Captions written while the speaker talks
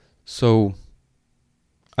So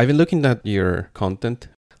I've been looking at your content.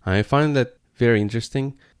 I find that very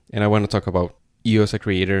interesting, and I want to talk about you as a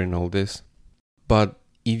creator and all this. But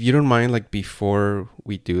if you don't mind, like before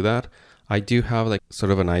we do that, I do have like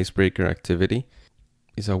sort of an icebreaker activity.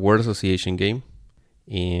 It's a word association game,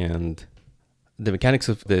 and the mechanics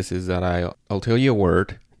of this is that I'll tell you a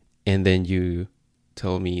word, and then you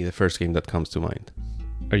tell me the first game that comes to mind.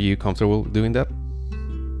 Are you comfortable doing that?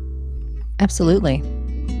 Absolutely.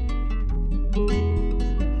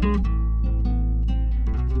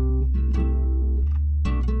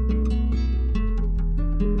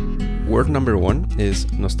 Word number 1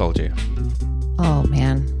 is nostalgia. Oh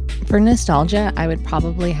man. For nostalgia, I would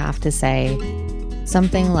probably have to say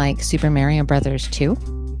something like Super Mario Brothers 2.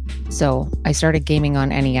 So I started gaming on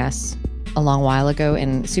NES a long while ago,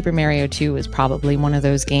 and Super Mario 2 was probably one of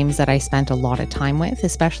those games that I spent a lot of time with,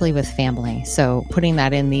 especially with family. So putting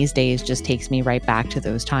that in these days just takes me right back to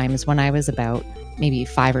those times when I was about maybe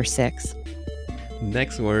 5 or 6.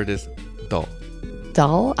 Next word is dull.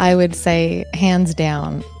 Dull, I would say hands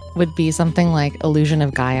down, would be something like Illusion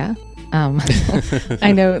of Gaia.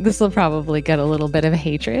 I know this will probably get a little bit of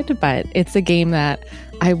hatred, but it's a game that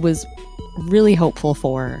I was really hopeful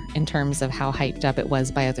for in terms of how hyped up it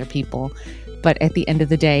was by other people. But at the end of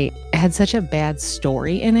the day, it had such a bad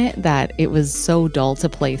story in it that it was so dull to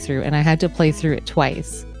play through. And I had to play through it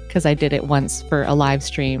twice because I did it once for a live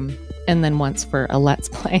stream and then once for a Let's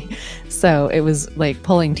Play. So it was like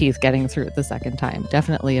pulling teeth getting through it the second time.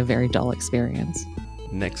 Definitely a very dull experience.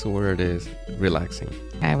 Next word is relaxing.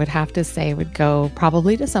 I would have to say would go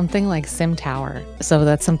probably to something like Sim Tower. So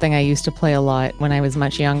that's something I used to play a lot when I was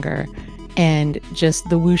much younger. And just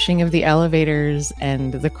the whooshing of the elevators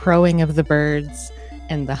and the crowing of the birds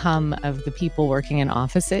and the hum of the people working in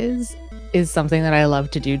offices is something that I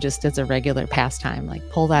love to do just as a regular pastime. Like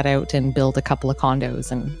pull that out and build a couple of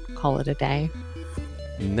condos and call it a day.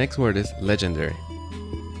 Next word is legendary.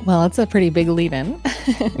 Well, it's a pretty big lead-in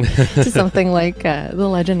to something like The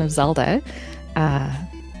Legend of Zelda.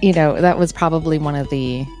 That was probably one of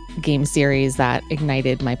the game series that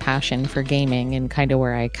ignited my passion for gaming and kind of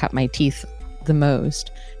where I cut my teeth the most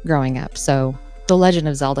growing up. So The Legend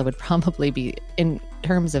of Zelda would probably be, in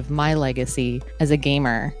terms of my legacy as a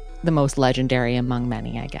gamer, the most legendary among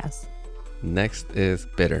many, I guess. Next is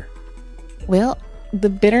bitter. Well, the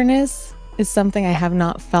bitterness is something I have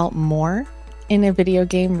not felt more in a video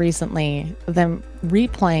game recently than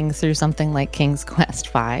replaying through something like King's Quest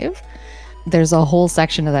V. There's a whole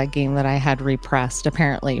section of that game that I had repressed,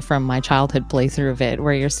 apparently, from my childhood playthrough of it,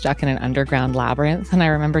 where you're stuck in an underground labyrinth. And I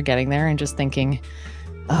remember getting there and just thinking,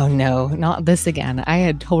 oh no, not this again. I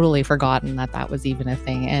had totally forgotten that that was even a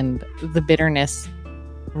thing. And the bitterness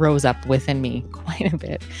rose up within me quite a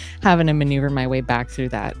bit, having to maneuver my way back through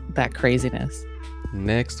that craziness.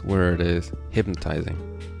 Next word is hypnotizing.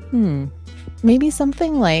 Maybe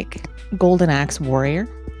something like Golden Axe Warrior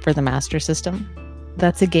for the Master System.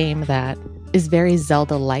 That's a game that is very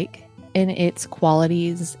Zelda-like in its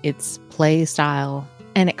qualities, its play style,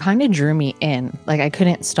 and it kind of drew me in. Like I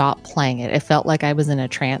couldn't stop playing it. It felt like I was in a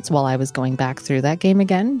trance while I was going back through that game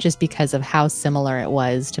again, just because of how similar it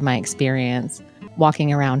was to my experience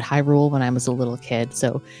walking around Hyrule when I was a little kid.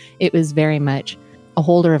 So it was very much a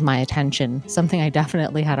holder of my attention, something I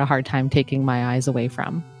definitely had a hard time taking my eyes away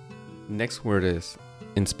from. Next word is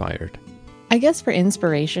inspired. I guess for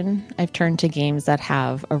inspiration, I've turned to games that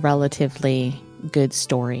have a relatively good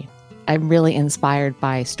story. I'm really inspired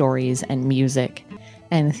by stories and music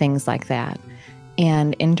and things like that.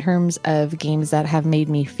 And in terms of games that have made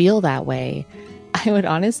me feel that way, I would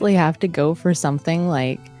honestly have to go for something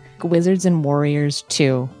like Wizards and Warriors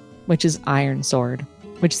 2, which is Iron Sword,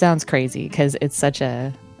 which sounds crazy because it's such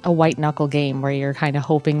a white knuckle game where you're kind of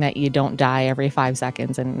hoping that you don't die every 5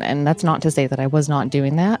 seconds. And that's not to say that I was not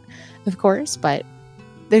doing that, of course, but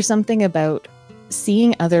there's something about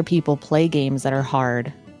seeing other people play games that are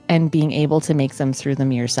hard and being able to make them through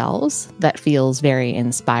them yourselves that feels very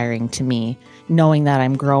inspiring to me, knowing that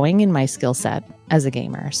I'm growing in my skill set as a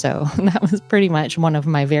gamer. So that was pretty much one of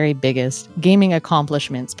my very biggest gaming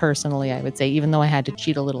accomplishments personally, I would say, even though I had to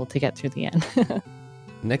cheat a little to get through the end.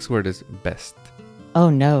 Next word is best. Oh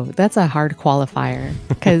no, that's a hard qualifier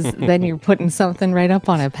because then you're putting something right up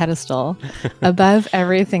on a pedestal above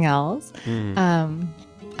everything else.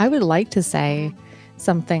 I would like to say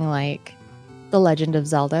something like The Legend of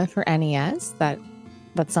Zelda for NES.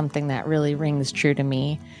 That's something that really rings true to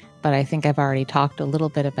me, but I think I've already talked a little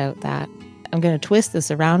bit about that. I'm going to twist this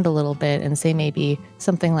around a little bit and say maybe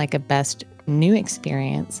something like a best new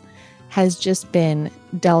experience has just been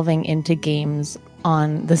delving into games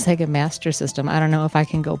on the Sega Master System. I don't know if I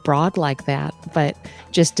can go broad like that, but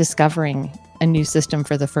just discovering a new system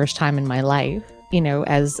for the first time in my life,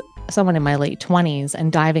 as someone in my late 20s,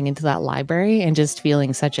 and diving into that library and just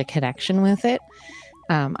feeling such a connection with it.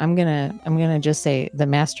 I'm gonna just say the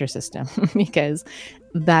Master System because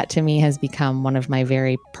that to me has become one of my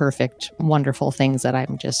very perfect, wonderful things that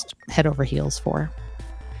I'm just head over heels for.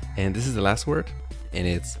 And this is the last word, and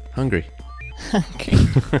it's hungry. Okay.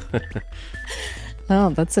 Oh,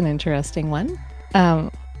 that's an interesting one.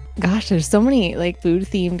 Gosh, there's so many like food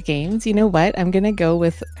themed games. You know what? I'm gonna go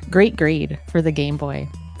with Great Grade for the Game Boy.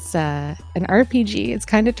 It's an RPG. It's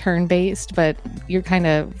kind of turn based, but you're kind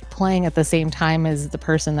of playing at the same time as the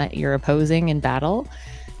person that you're opposing in battle.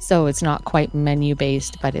 So it's not quite menu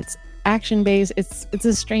based, but it's action based. It's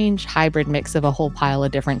a strange hybrid mix of a whole pile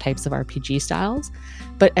of different types of RPG styles.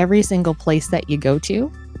 But every single place that you go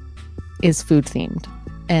to is food themed.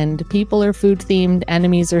 And people are food themed,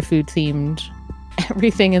 enemies are food themed.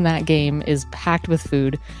 Everything in that game is packed with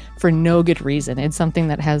food for no good reason. It's something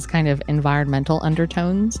that has kind of environmental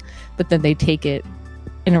undertones, but then they take it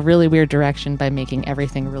in a really weird direction by making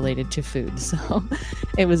everything related to food. So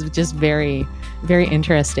it was just very, very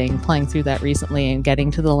interesting playing through that recently and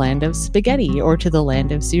getting to the land of spaghetti or to the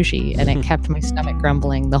land of sushi. And it kept my stomach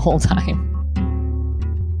grumbling the whole time.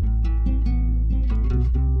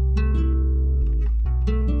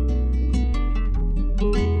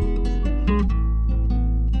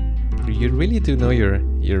 You really do know your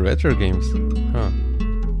retro games, huh?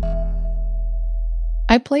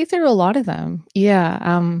 I play through a lot of them. Yeah,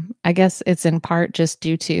 I guess it's in part just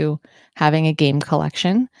due to having a game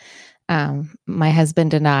collection. My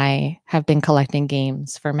husband and I have been collecting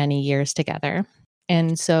games for many years together.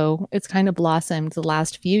 And so it's kind of blossomed the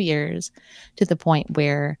last few years to the point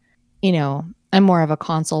where, I'm more of a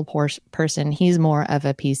console person. He's more of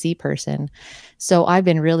a PC person. So I've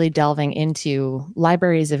been really delving into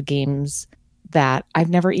libraries of games that I've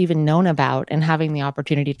never even known about and having the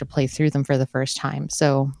opportunity to play through them for the first time.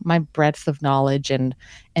 So my breadth of knowledge and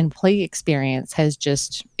play experience has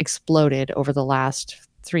just exploded over the last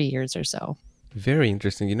 3 years or so. Very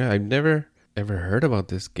interesting. I've never ever heard about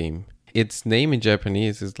this game. Its name in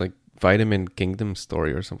Japanese is like Vitamin Kingdom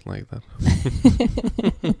Story or something like that.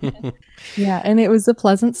 Yeah, and it was a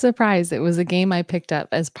pleasant surprise. It was a game I picked up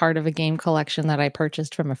as part of a game collection that I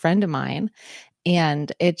purchased from a friend of mine.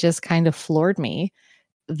 And it just kind of floored me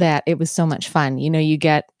that it was so much fun. You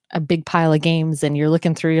get a big pile of games and you're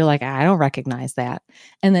looking through, you're like, I don't recognize that.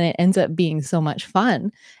 And then it ends up being so much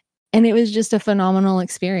fun. And it was just a phenomenal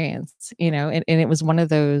experience, and it was one of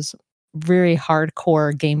those very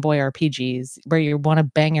hardcore Game Boy RPGs where you want to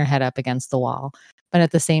bang your head up against the wall. But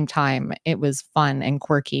at the same time, it was fun and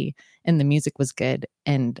quirky and the music was good.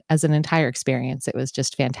 And as an entire experience, it was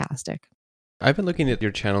just fantastic. I've been looking at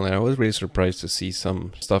your channel and I was really surprised to see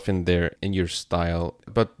some stuff in there in your style.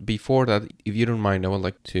 But before that, if you don't mind, I would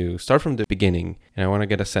like to start from the beginning and I want to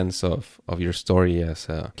get a sense of your story as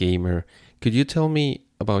a gamer. Could you tell me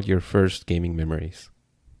about your first gaming memories?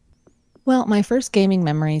 Well, my first gaming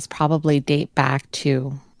memories probably date back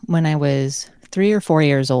to when I was 3 or 4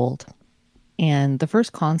 years old. And the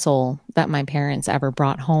first console that my parents ever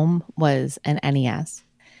brought home was an NES.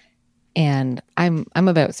 And I'm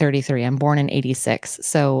about 33. I'm born in 86.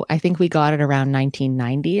 So I think we got it around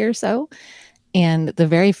 1990 or so. And the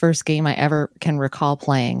very first game I ever can recall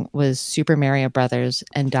playing was Super Mario Brothers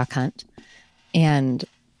and Duck Hunt. And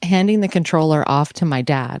handing the controller off to my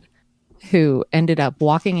dad, who ended up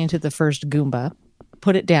walking into the first Goomba,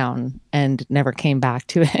 put it down, and never came back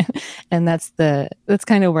to it. And that's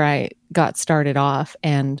kind of where I got started off.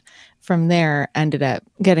 And from there, ended up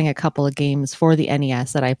getting a couple of games for the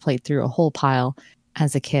NES that I played through a whole pile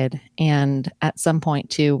as a kid. And at some point,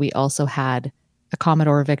 too, we also had a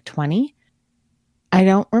Commodore VIC-20. I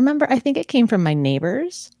don't remember. I think it came from my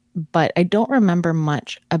neighbors, but I don't remember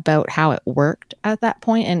much about how it worked at that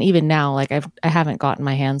point. And even now, like I haven't gotten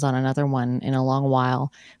my hands on another one in a long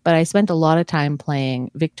while. But I spent a lot of time playing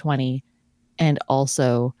VIC-20 and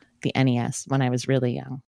also the NES when I was really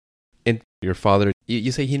young. And your father,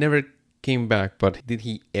 you say he never came back, but did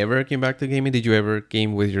he ever came back to gaming? Did you ever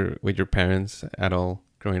game with your parents at all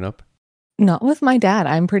growing up? Not with my dad.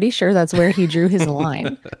 I'm pretty sure that's where he drew his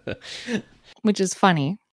line, which is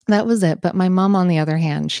funny. That was it. But my mom, on the other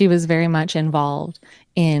hand, she was very much involved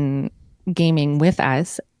in gaming with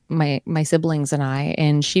us, my siblings and I,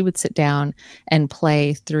 and she would sit down and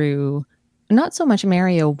play through not so much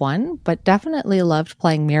Mario 1, but definitely loved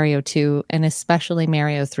playing Mario 2 and especially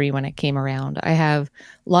Mario 3 when it came around. I have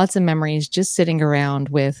lots of memories just sitting around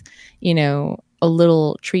with, a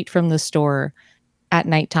little treat from the store at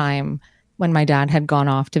nighttime when my dad had gone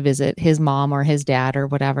off to visit his mom or his dad or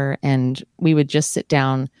whatever. And we would just sit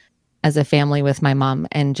down as a family with my mom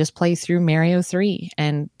and just play through Mario 3.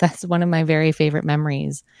 And that's one of my very favorite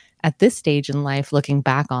memories at this stage in life, looking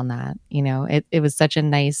back on that. It was such a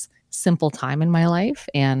nice, simple time in my life.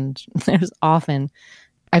 And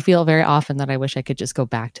I feel very often that I wish I could just go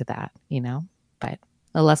back to that, but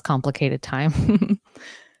a less complicated time.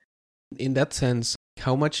 In that sense,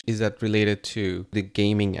 how much is that related to the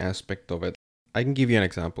gaming aspect of it? I can give you an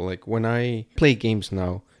example. Like when I play games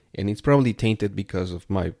now, and it's probably tainted because of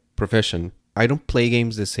my profession, I don't play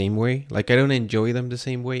games the same way. Like I don't enjoy them the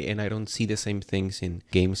same way, and I don't see the same things in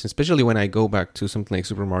games, especially when I go back to something like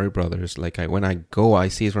Super Mario Brothers. Like I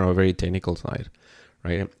see it from a very technical side,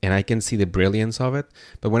 right? And I can see the brilliance of it.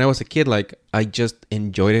 But when I was a kid, like I just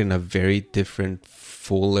enjoyed it in a very different,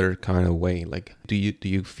 fuller kind of way. Like, do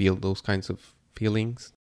you feel those kinds of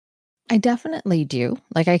feelings? I definitely do.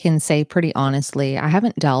 Like I can say pretty honestly, I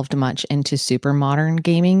haven't delved much into super modern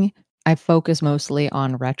gaming. I focus mostly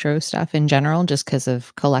on retro stuff in general, just because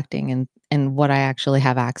of collecting and what I actually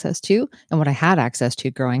have access to and what I had access to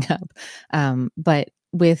growing up. But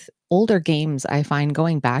with older games, I find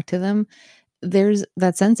going back to them, there's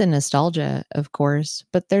that sense of nostalgia, of course,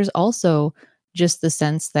 but there's also just the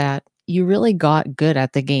sense that you really got good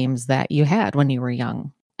at the games that you had when you were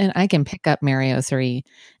young. And I can pick up Mario 3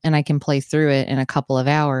 and I can play through it in a couple of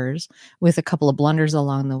hours with a couple of blunders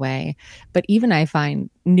along the way. But even I find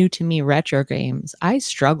new to me retro games, I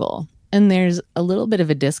struggle. And there's a little bit of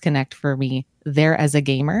a disconnect for me there as a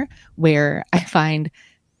gamer where I find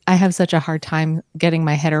I have such a hard time getting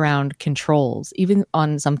my head around controls, even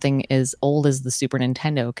on something as old as the Super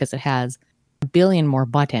Nintendo, because it has a billion more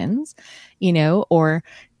buttons,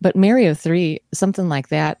 but Mario 3, something like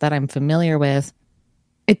that I'm familiar with,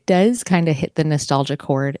 it does kind of hit the nostalgia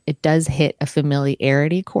chord. It does hit a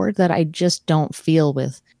familiarity chord that I just don't feel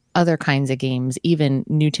with other kinds of games, even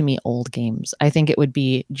new to me old games. I think it would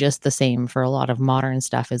be just the same for a lot of modern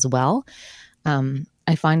stuff as well.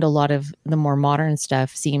 I find a lot of the more modern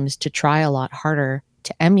stuff seems to try a lot harder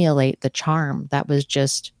to emulate the charm that was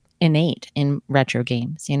just innate in retro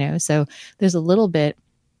games, So there's a little bit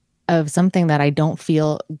of something that I don't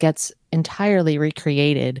feel gets entirely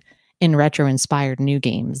recreated in retro inspired new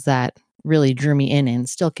games that really drew me in and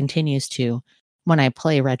still continues to when I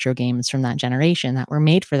play retro games from that generation that were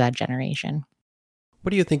made for that generation.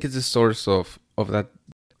 What do you think is the source of that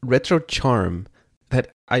retro charm that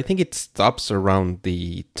I think it stops around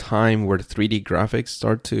the time where 3D graphics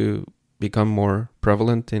start to become more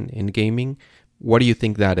prevalent in gaming? What do you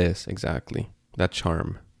think that is exactly, that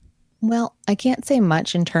charm? Well, I can't say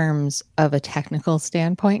much in terms of a technical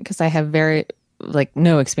standpoint because I have very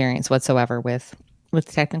no experience whatsoever with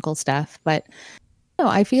technical stuff, but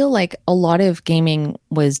I feel like a lot of gaming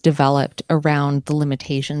was developed around the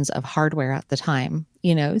limitations of hardware at the time,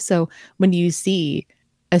 So when you see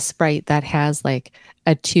a sprite that has like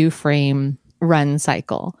a 2-frame run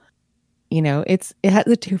cycle, it has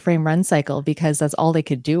a 2-frame run cycle because that's all they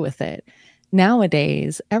could do with it.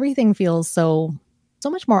 Nowadays, everything feels so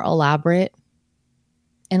much more elaborate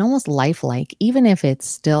and almost lifelike, even if it's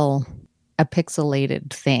still a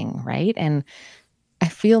pixelated thing, right? And I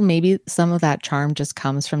feel maybe some of that charm just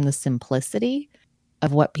comes from the simplicity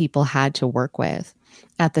of what people had to work with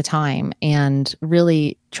at the time and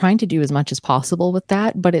really trying to do as much as possible with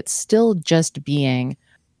that, but it's still just being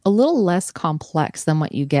a little less complex than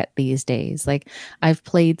what you get these days. Like I've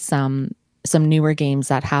played some newer games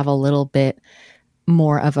that have a little bit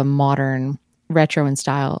more of a modern retro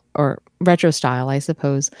style, I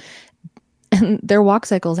suppose. And their walk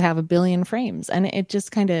cycles have a billion frames. And it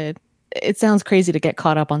just it sounds crazy to get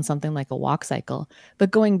caught up on something like a walk cycle.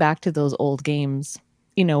 But going back to those old games,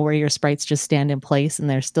 where your sprites just stand in place and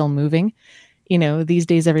they're still moving, these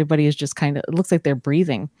days everybody is just it looks like they're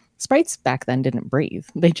breathing. Sprites back then didn't breathe.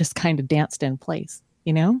 They just kind of danced in place,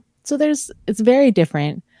 So it's very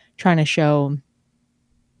different trying to show,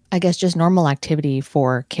 I guess, just normal activity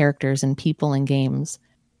for characters and people in games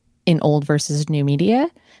in old versus new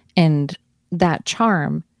media. And that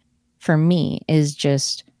charm for me is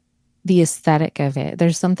just the aesthetic of it.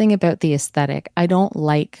 There's something about the aesthetic. I don't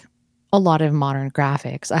like a lot of modern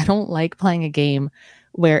graphics. I don't like playing a game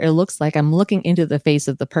where it looks like I'm looking into the face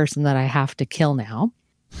of the person that I have to kill now.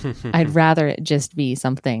 I'd rather it just be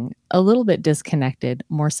something a little bit disconnected,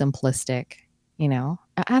 more simplistic,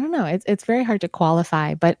 I don't know. It's very hard to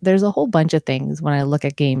qualify, but there's a whole bunch of things when I look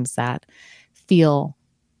at games that feel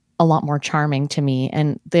a lot more charming to me.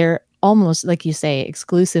 And they're almost, like you say,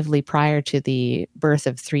 exclusively prior to the birth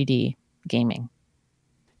of 3D gaming.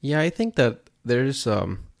 Yeah, I think that there's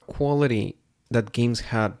quality that games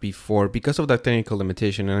had before because of that technical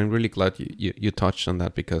limitation. And I'm really glad you touched on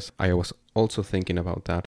that, because I was also thinking about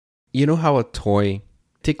that. You know how a toy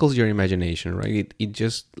tickles your imagination, right? It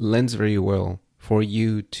just lends very well for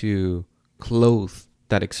you to clothe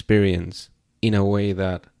that experience in a way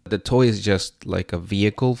that the toy is just like a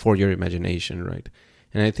vehicle for your imagination, right?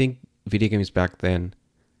 And I think video games back then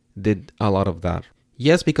did a lot of that.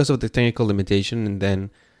 Yes, because of the technical limitation, and then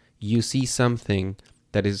you see something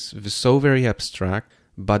that is so very abstract,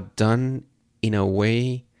 but done in a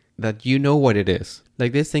way that you know what it is.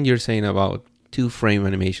 Like this thing you're saying about 2-frame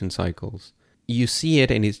animation cycles. You see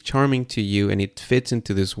it and it's charming to you and it fits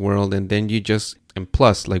into this world, and then you just, and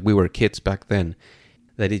plus, like we were kids back then,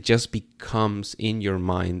 that it just becomes in your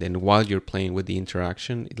mind, and while you're playing with the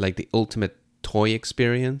interaction, like the ultimate toy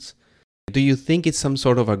experience. Do you think it's some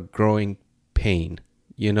sort of a growing pain?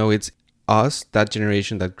 You know, it's us, that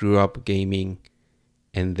generation that grew up gaming,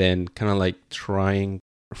 and then kind of like trying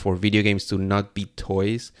for video games to not be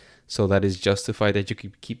toys, so that it's justified that you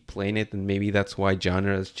could keep playing it, and maybe that's why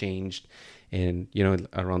genre has changed, and you know,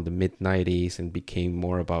 around the mid 90s, and became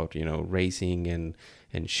more about, you know, racing and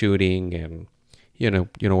shooting, and you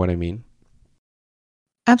know what I mean.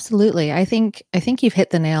 Absolutely. I think you've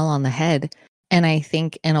hit the nail on the head. And I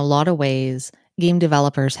think in a lot of ways, game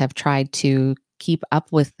developers have tried to keep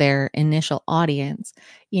up with their initial audience,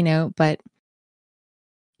 but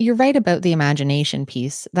you're right about the imagination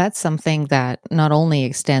piece. That's something that not only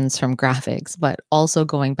extends from graphics, but also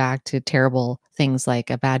going back to terrible things like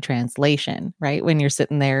a bad translation, right? When you're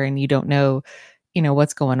sitting there and you don't know,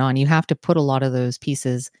 what's going on, you have to put a lot of those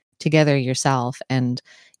pieces together yourself and,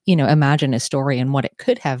 imagine a story and what it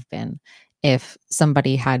could have been if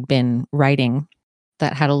somebody had been writing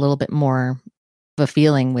that had a little bit more of a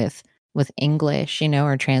feeling with English,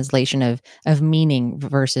 or translation of meaning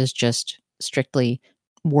versus just strictly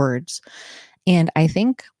words. And I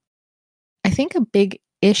think a big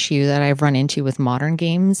issue that I've run into with modern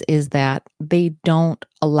games is that they don't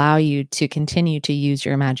allow you to continue to use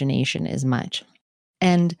your imagination as much.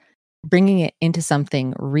 And bringing it into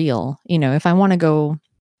something real, if I want to go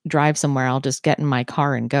drive somewhere, I'll just get in my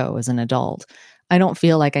car and go as an adult. I don't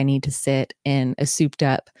feel like I need to sit in a souped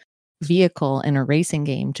up vehicle in a racing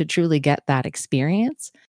game to truly get that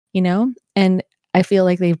experience, And I feel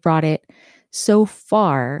like they've brought it so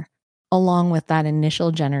far along with that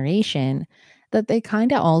initial generation that they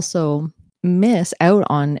kind of also miss out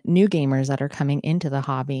on new gamers that are coming into the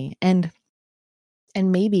hobby. And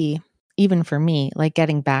maybe even for me, like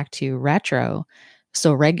getting back to retro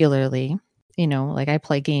so regularly, like I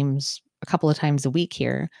play games a couple of times a week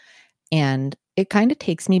here, and it kind of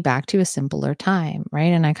takes me back to a simpler time,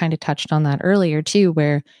 right? And I kind of touched on that earlier too,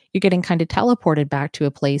 where you're getting kind of teleported back to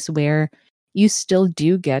a place where you still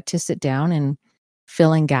do get to sit down and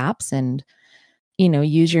fill in gaps and,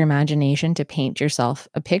 use your imagination to paint yourself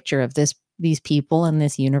a picture of these people and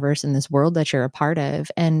this universe and this world that you're a part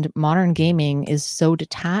of. And modern gaming is so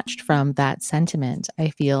detached from that sentiment, I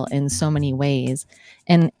feel, in so many ways.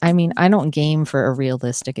 And I mean, I don't game for a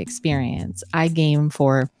realistic experience. I game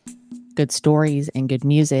for good stories and good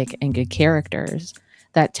music and good characters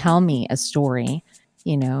that tell me a story.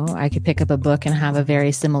 I could pick up a book and have a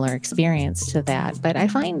very similar experience to that. But I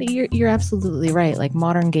find that you're absolutely right. Like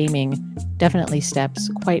modern gaming definitely steps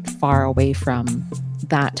quite far away from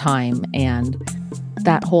that time and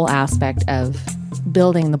that whole aspect of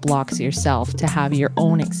building the blocks yourself to have your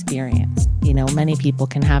own experience. Many people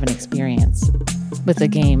can have an experience with a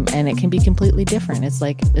game and it can be completely different. It's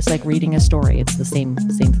like reading a story. It's the same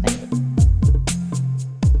thing.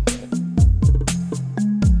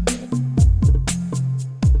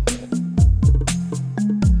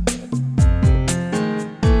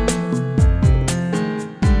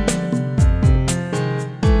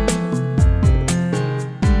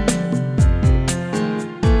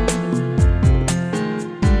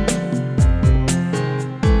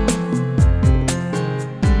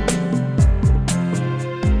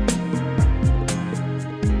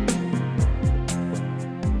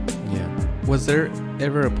 Was there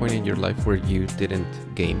ever a point in your life where you didn't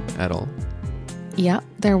game at all? Yeah,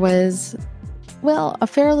 there was, a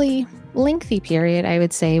fairly lengthy period, I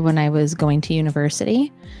would say, when I was going to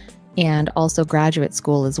university and also graduate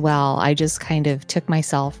school as well. I just kind of took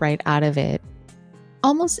myself right out of it,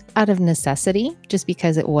 almost out of necessity, just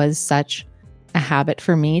because it was such a habit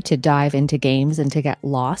for me to dive into games and to get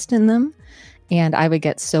lost in them. And I would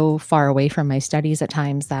get so far away from my studies at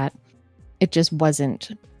times that it just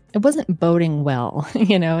wasn't boding well,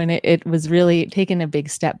 and it was really taking a big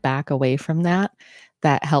step back away from that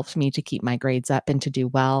helped me to keep my grades up and to do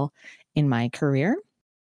well in my career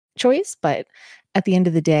choice. But at the end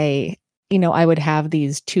of the day, I would have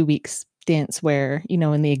these 2 week stints where,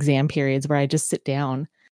 in the exam periods where I just sit down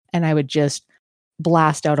and I would just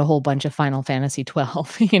blast out a whole bunch of Final Fantasy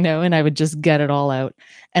 12, and I would just get it all out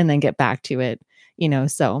and then get back to it,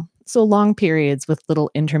 so long periods with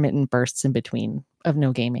little intermittent bursts in between of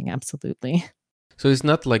no gaming, absolutely. So it's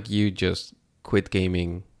not like you just quit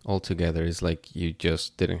gaming altogether. It's like you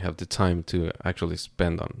just didn't have the time to actually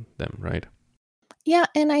spend on them, right? Yeah,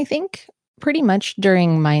 and I think pretty much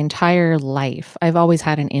during my entire life, I've always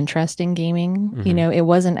had an interest in gaming. It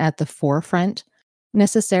wasn't at the forefront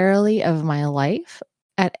necessarily of my life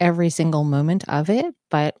at every single moment of it.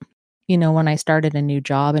 But, when I started a new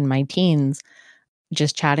job in my teens,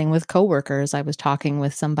 just chatting with coworkers, I was talking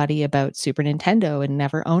with somebody about Super Nintendo and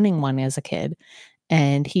never owning one as a kid.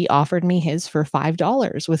 And he offered me his for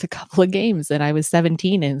 $5 with a couple of games. And I was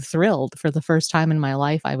 17 and thrilled. For the first time in my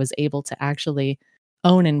life, I was able to actually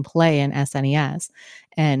own and play an SNES.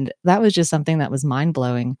 And that was just something that was mind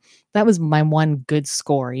blowing. That was my one good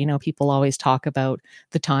score. People always talk about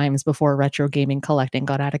the times before retro gaming collecting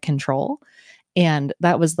got out of control. And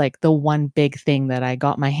that was like the one big thing that I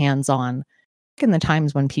got my hands on in the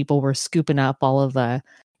times when people were scooping up all of the,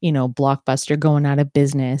 Blockbuster going out of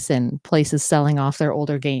business and places selling off their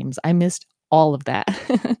older games. I missed all of that.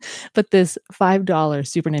 But this $5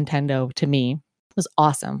 Super Nintendo to me was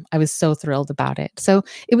awesome. I was so thrilled about it. So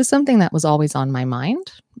it was something that was always on my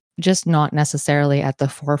mind, just not necessarily at the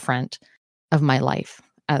forefront of my life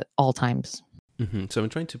at all times. So I'm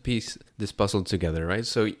trying to piece this puzzle together, right?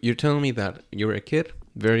 So you're telling me that you were a kid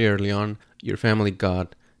very early on, your family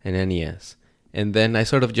got an NES. And then I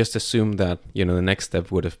sort of just assumed that, the next step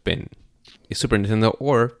would have been a Super Nintendo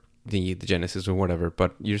or the Genesis or whatever.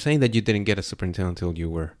 But you're saying that you didn't get a Super Nintendo until you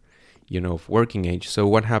were, of working age. So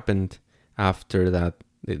what happened after that,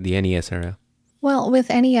 the NES era? Well, with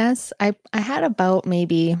NES, I had about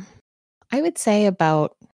maybe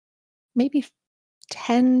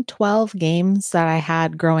 10, 12 games that I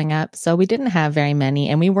had growing up. So we didn't have very many.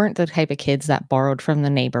 And we weren't the type of kids that borrowed from the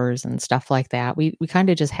neighbors and stuff like that. We kind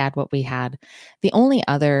of just had what we had. The only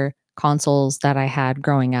other consoles that I had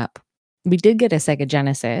growing up, we did get a Sega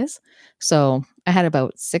Genesis. So I had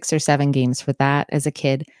about 6 or 7 games for that as a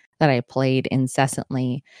kid that I played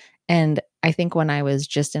incessantly. And I think when I was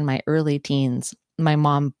just in my early teens, my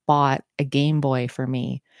mom bought a Game Boy for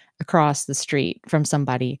me across the street from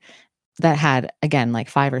somebody that had, again, like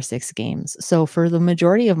 5 or 6 games. So for the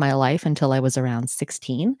majority of my life until I was around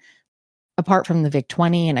 16, apart from the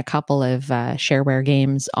VIC-20 and a couple of shareware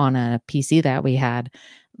games on a PC that we had,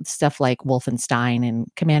 stuff like Wolfenstein and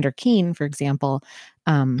Commander Keen, for example,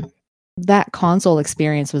 that console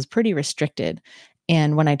experience was pretty restricted.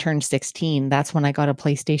 And when I turned 16, that's when I got a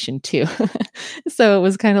PlayStation 2. So it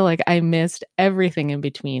was kind of like I missed everything in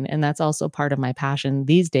between. And that's also part of my passion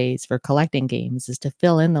these days for collecting games, is to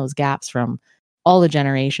fill in those gaps from all the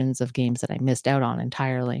generations of games that I missed out on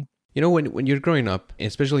entirely. When you're growing up,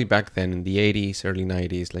 especially back then in the 80s, early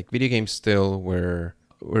 90s, like video games still were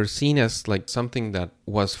seen as like something that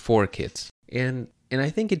was for kids. And I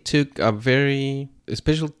think it took a very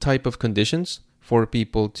special type of conditions for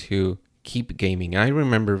people to keep gaming. I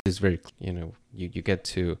remember this very, you get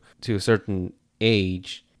to a certain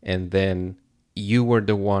age and then you were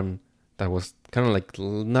the one that was kind of like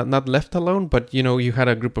not left alone, but you had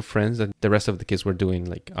a group of friends that the rest of the kids were doing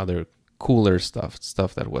like other cooler stuff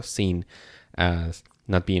that was seen as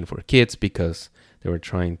not being for kids because they were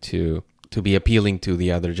trying to be appealing to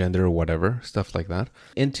the other gender or whatever, stuff like that.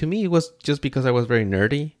 And to me, it was just because I was very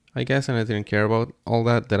nerdy, I guess, and I didn't care about all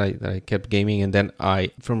that I kept gaming. And then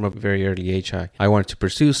from a very early age, I wanted to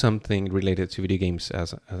pursue something related to video games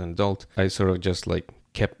as an adult. I sort of just like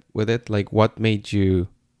kept with it. Like, what made you,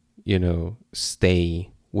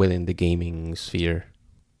 stay within the gaming sphere?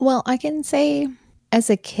 Well, I can say as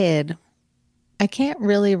a kid, I can't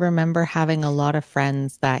really remember having a lot of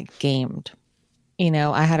friends that gamed.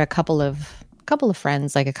 I had a couple of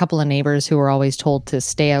friends, like a couple of neighbors who were always told to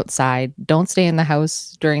stay outside. Don't stay in the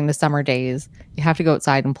house during the summer days. You have to go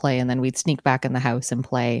outside and play. And then we'd sneak back in the house and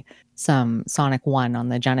play some Sonic 1 on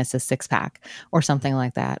the Genesis 6-pack or something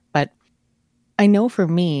like that. But I know for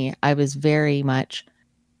me, I was very much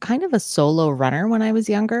kind of a solo runner when I was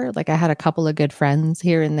younger. Like I had a couple of good friends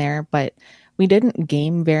here and there, but we didn't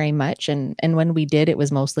game very much. And when we did, it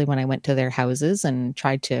was mostly when I went to their houses and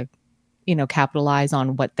tried to capitalize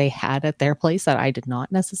on what they had at their place that I did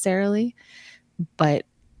not necessarily. But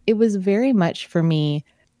it was very much for me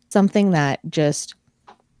something that just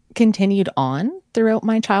continued on throughout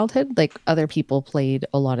my childhood. Like other people played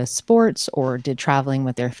a lot of sports or did traveling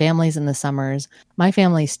with their families in the summers. My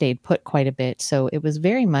family stayed put quite a bit. So it was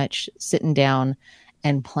very much sitting down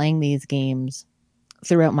and playing these games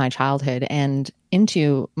throughout my childhood and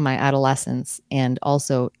into my adolescence and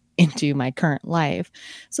also into my current life.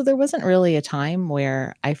 So there wasn't really a time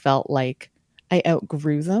where I felt like I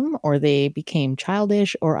outgrew them or they became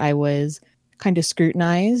childish or I was kind of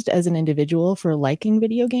scrutinized as an individual for liking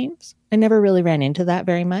video games. I never really ran into that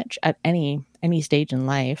very much at any stage in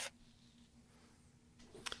life.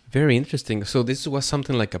 Very interesting. So this was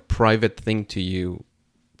something like a private thing to you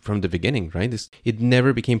from the beginning, right? It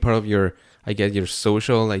never became part of your, I guess, your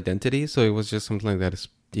social identity. So it was just something like that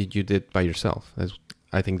you did by yourself.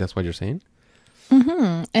 I think that's what you're saying.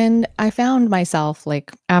 And I found myself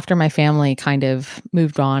like after my family kind of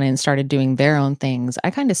moved on and started doing their own things,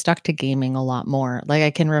 I kind of stuck to gaming a lot more. Like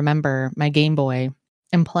I can remember my Game Boy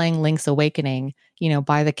and playing Link's Awakening,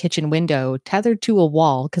 by the kitchen window, tethered to a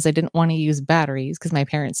wall because I didn't want to use batteries because my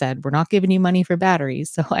parents said, we're not giving you money for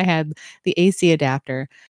batteries. So I had the AC adapter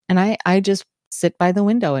and I just sit by the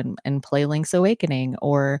window and play Link's Awakening,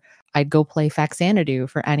 or I'd go play Faxanadu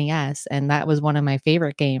for NES. And that was one of my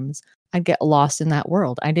favorite games. I'd get lost in that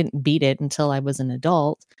world. I didn't beat it until I was an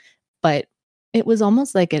adult, but it was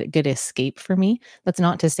almost like a good escape for me. That's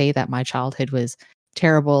not to say that my childhood was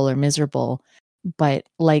terrible or miserable, but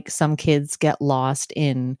like some kids get lost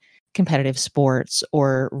in competitive sports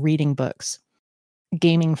or reading books.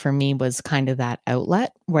 Gaming for me was kind of that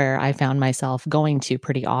outlet where I found myself going to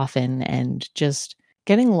pretty often and just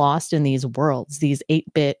getting lost in these worlds, these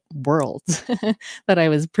 8-bit worlds that I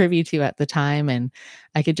was privy to at the time. And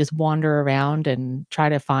I could just wander around and try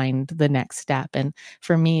to find the next step. And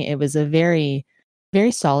for me, it was a very, very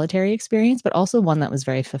solitary experience, but also one that was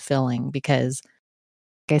very fulfilling because,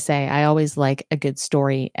 like I say, I always like a good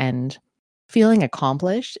story, and feeling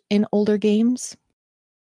accomplished in older games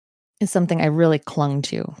is something I really clung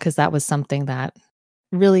to because that was something that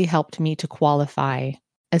really helped me to qualify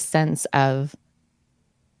a sense of,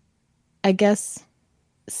 I guess,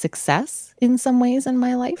 success in some ways in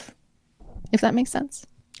my life, if that makes sense.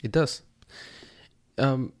 It does.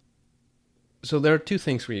 So there are two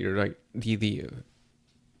things for you, right?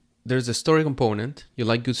 There's a story component. You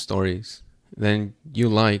like good stories. Then you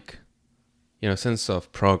like, sense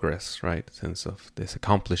of progress, right? Sense of this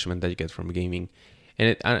accomplishment that you get from gaming.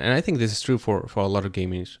 And I think this is true for a lot of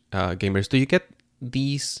gamers. Do you get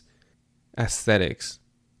these aesthetics?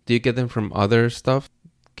 Do you get them from other stuff?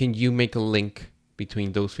 Can you make a link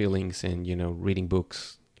between those feelings and, reading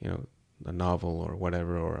books, a novel or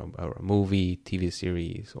whatever, or a movie, TV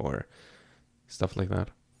series, or stuff like that?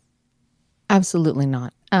 Absolutely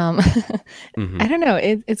not. I don't know.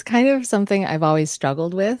 It's kind of something I've always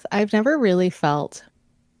struggled with. I've never really felt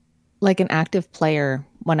like an active player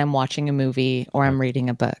when I'm watching a movie or I'm reading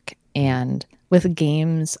a book. And with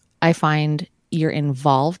games, I find you're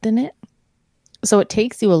involved in it. So it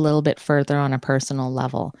takes you a little bit further on a personal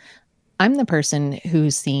level. I'm the person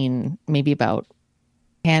who's seen maybe about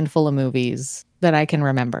a handful of movies that I can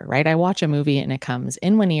remember, right? I watch a movie and it comes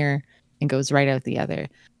in one ear and goes right out the other.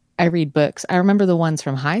 I read books. I remember the ones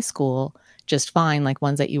from high school just fine, like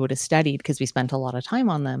ones that you would have studied because we spent a lot of time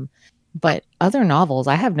on them. But other novels,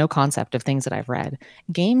 I have no concept of things that I've read.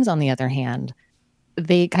 Games, on the other hand,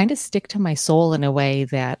 they kind of stick to my soul in a way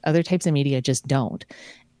that other types of media just don't.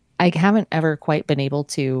 I haven't ever quite been able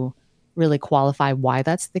to really qualify why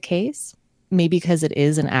that's the case. Maybe because it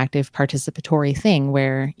is an active participatory thing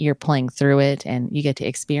where you're playing through it and you get to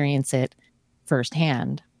experience it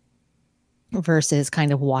firsthand versus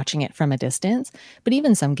kind of watching it from a distance. But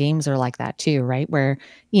even some games are like that too, right? Where,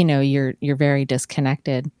 you're very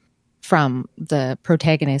disconnected from the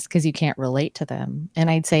protagonist because you can't relate to them. And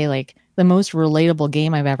I'd say like the most relatable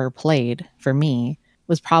game I've ever played for me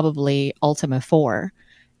was probably Ultima 4.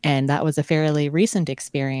 And that was a fairly recent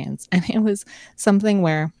experience. And it was something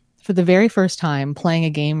where for the very first time playing a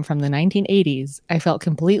game from the 1980s, I felt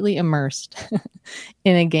completely immersed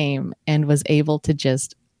in a game and was able to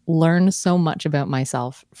just learn so much about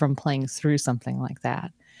myself from playing through something like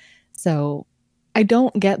that. So I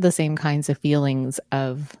don't get the same kinds of feelings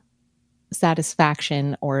of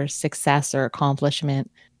satisfaction or success or accomplishment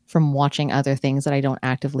from watching other things that I don't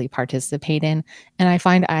actively participate in. And I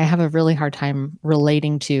find I have a really hard time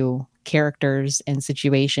relating to characters and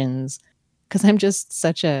situations because I'm just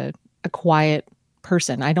such a quiet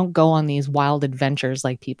person. I don't go on these wild adventures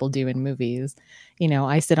like people do in movies.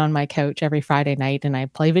 I sit on my couch every Friday night and I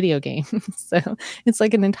play video games. So it's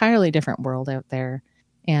like an entirely different world out there.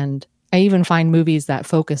 And I even find movies that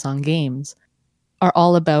focus on games are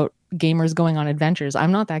all about gamers going on adventures.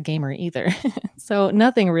 I'm not that gamer either. So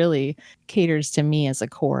nothing really caters to me as a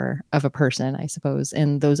core of a person, I suppose,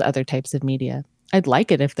 in those other types of media. I'd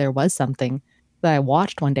like it if there was something that I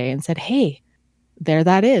watched one day and said, hey, there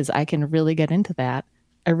that is. I can really get into that.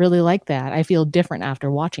 I really like that. I feel different after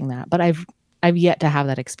watching that, but I've yet to have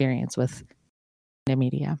that experience with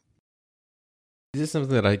media. This is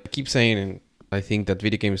something that I keep saying, and I think that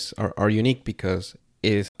video games are unique because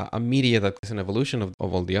it is a media that is an evolution of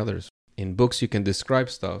all the others. In books, you can describe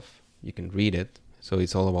stuff, you can read it, so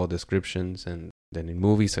it's all about descriptions. And then in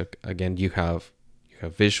movies, again, you have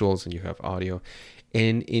visuals and you have audio.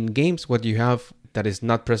 And in games, what you have that is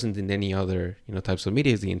not present in any other types of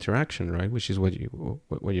media is the interaction, right? Which is what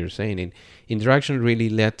you're saying. And interaction really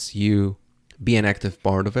lets you be an active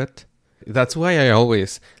part of it. That's why I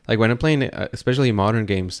always, like when I'm playing, especially modern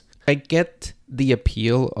games, I get the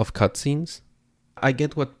appeal of cutscenes. I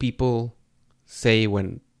get what people say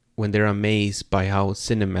when they're amazed by how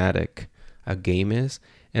cinematic a game is.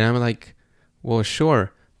 And I'm like, well,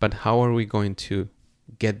 sure, but how are we going to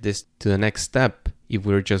get this to the next step if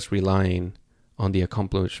we're just relying on the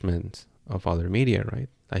accomplishments of other media, right?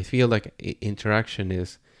 I feel like interaction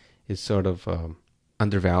is sort of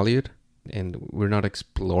undervalued, and we're not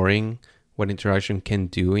exploring what interaction can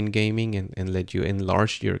do in gaming and let you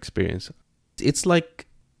enlarge your experience. It's like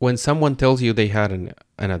when someone tells you they had an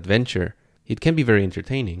adventure, it can be very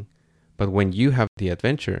entertaining, but when you have the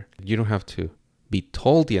adventure, you don't have to be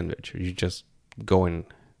told the adventure. You just go and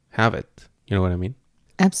have it. You know what I mean?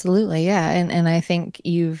 Absolutely, yeah. And I think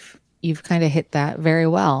you've kind of hit that very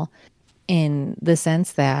well, in the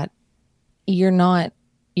sense that you're not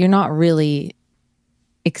really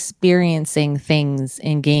experiencing things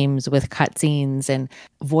in games with cutscenes and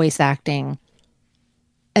voice acting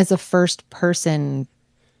as a first person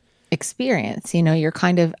experience. You're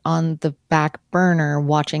kind of on the back burner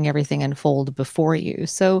watching everything unfold before you.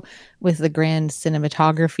 So with the grand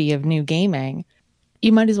cinematography of new gaming,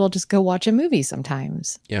 you might as well just go watch a movie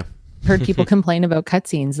sometimes. Yeah. Heard people complain about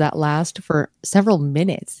cutscenes that last for several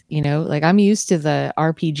minutes. Like I'm used to the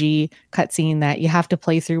RPG cutscene that you have to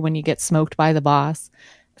play through when you get smoked by the boss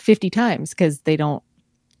 50 times because they don't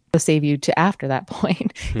save you to after that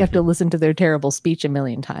point. You have to listen to their terrible speech a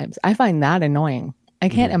million times. I find that annoying. I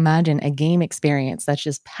can't imagine a game experience that's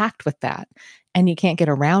just packed with that and you can't get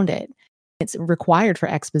around it. It's required for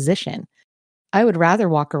exposition. I would rather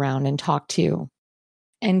walk around and talk to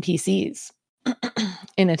NPCs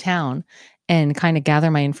in a town and kind of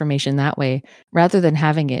gather my information that way, rather than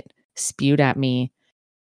having it spewed at me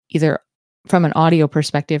either from an audio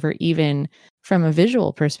perspective or even from a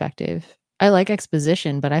visual perspective. I like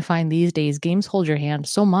exposition, but I find these days games hold your hand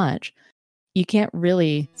so much. You can't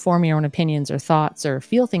really form your own opinions or thoughts or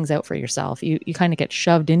feel things out for yourself. You kind of get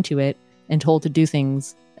shoved into it and told to do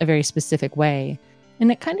things a very specific way.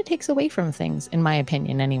 And it kind of takes away from things, in my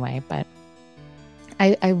opinion anyway. But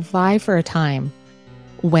I vie for a time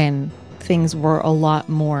when things were a lot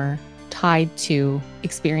more tied to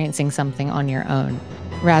experiencing something on your own,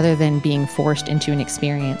 rather than being forced into an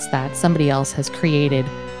experience that somebody else has created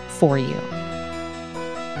for you.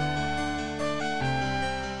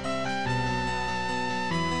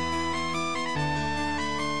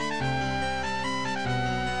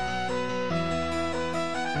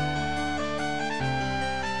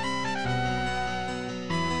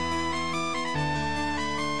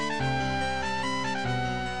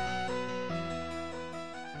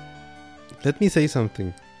 Let me say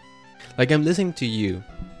something. Like, I'm listening to you.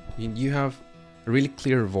 You have a really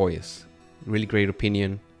clear voice, really great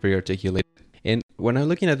opinion, very articulate. And when I'm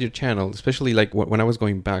looking at your channel, especially like when I was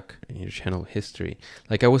going back in your channel history,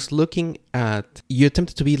 like I was looking at, you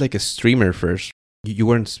attempted to be like a streamer first. You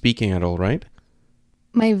weren't speaking at all, right?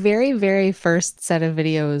 My very, very first set of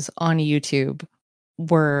videos on YouTube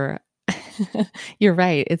were, you're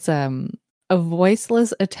right, it's a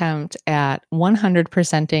voiceless attempt at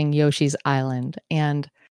 100%ing Yoshi's Island. And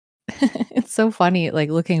it's so funny, like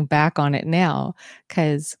looking back on it now,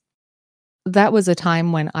 because that was a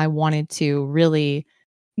time when I wanted to really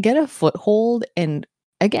get a foothold and,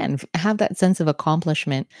 again, have that sense of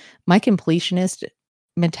accomplishment. My completionist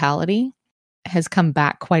mentality has come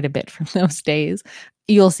back quite a bit from those days.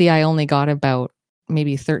 You'll see I only got about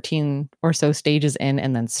maybe 13 or so stages in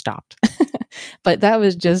and then stopped. But that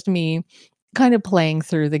was just me kind of playing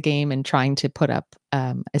through the game and trying to put up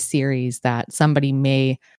a series that somebody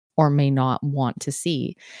may or may not want to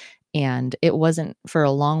see. And it wasn't for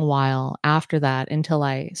a long while after that until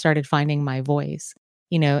I started finding my voice,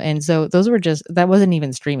 and so that wasn't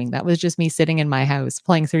even streaming. That was just me sitting in my house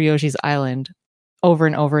playing through Yoshi's Island over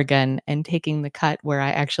and over again and taking the cut where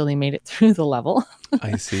I actually made it through the level.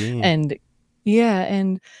 I see. And yeah,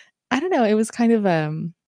 and I don't know, it was kind of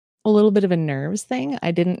a little bit of a nerves thing.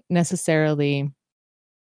 I didn't necessarily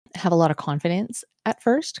have a lot of confidence at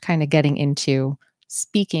first, kind of getting into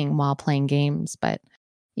speaking while playing games, but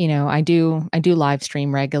I do live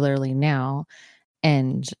stream regularly now,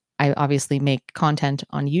 and I obviously make content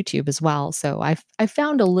on YouTube as well. So I've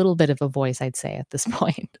found a little bit of a voice, I'd say, at this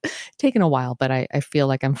point. Taken a while, but I feel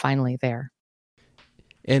like I'm finally there.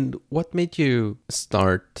 And what made you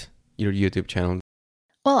start your YouTube channel?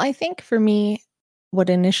 Well, I think for me, what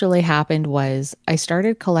initially happened was I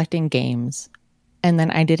started collecting games, and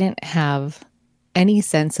then I didn't have any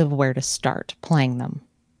sense of where to start playing them,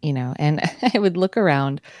 and I would look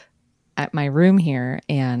around at my room here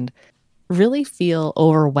and really feel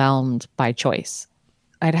overwhelmed by choice.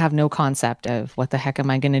 I'd have no concept of what the heck am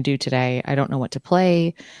I going to do today? I don't know what to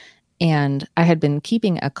play. And I had been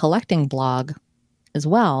keeping a collecting blog as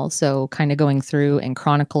well. So, kind of going through and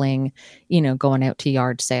chronicling, going out to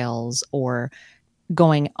yard sales or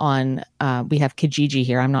going on. We have Kijiji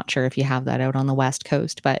here. I'm not sure if you have that out on the West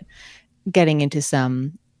Coast, but getting into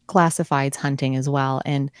some classifieds hunting as well,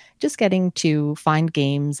 and just getting to find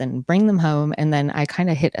games and bring them home. And then I kind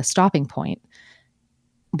of hit a stopping point.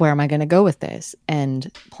 Where am I going to go with this?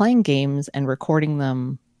 And playing games and recording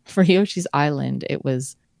them for Yoshi's Island, it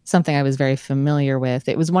was something I was very familiar with.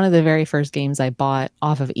 It was one of the very first games I bought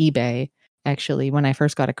off of eBay, actually, when I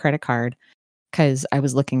first got a credit card, because I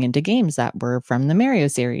was looking into games that were from the Mario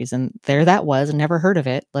series. And there that was, never heard of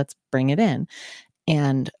it. Let's bring it in.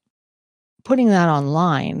 And putting that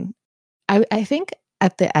online, I think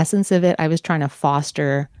at the essence of it, I was trying to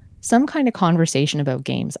foster some kind of conversation about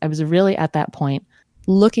games. I was really at that point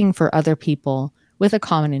looking for other people with a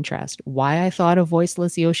common interest. Why I thought a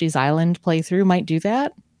voiceless Yoshi's Island playthrough might do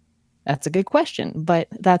that? That's a good question, but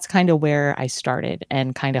that's kind of where I started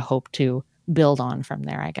and kind of hope to build on from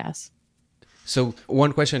there, I guess. So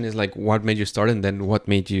one question is like, what made you start, and then what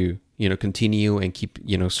made you, continue and keep,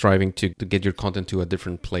 striving to get your content to a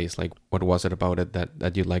different place? Like, what was it about it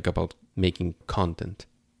that you like about making content?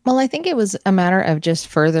 Well, I think it was a matter of just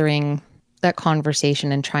furthering that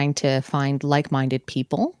conversation and trying to find like-minded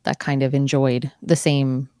people that kind of enjoyed the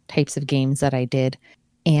same types of games that I did.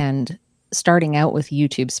 And starting out with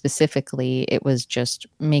YouTube specifically, it was just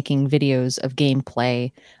making videos of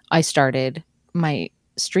gameplay. I started my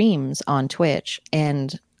streams on Twitch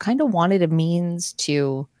and kind of wanted a means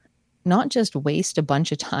to not just waste a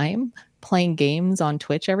bunch of time playing games on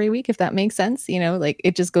Twitch every week, if that makes sense. Like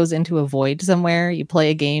it just goes into a void somewhere. You play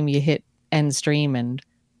a game, you hit end stream, and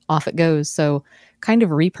off it goes. So kind of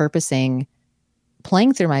repurposing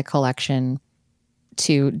playing through my collection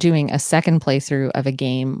to doing a second playthrough of a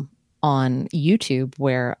game on YouTube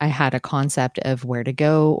where I had a concept of where to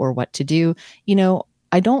go or what to do.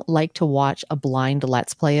 I don't like to watch a blind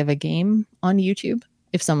let's play of a game on YouTube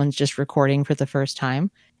if someone's just recording for the first time.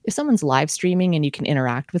 If someone's live streaming and you can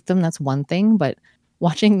interact with them, that's one thing, but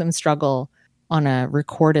watching them struggle on a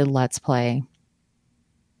recorded let's play,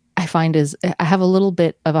 I find I have a little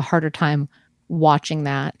bit of a harder time watching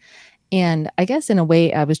that. And I guess in a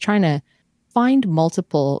way I was trying to find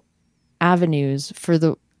multiple avenues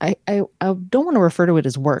for I don't want to refer to it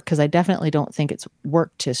as work, because I definitely don't think it's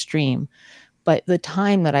work to stream, but the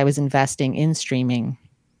time that I was investing in streaming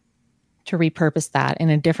to repurpose that in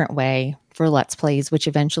a different way for Let's Plays, which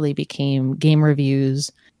eventually became game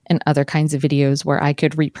reviews and other kinds of videos where I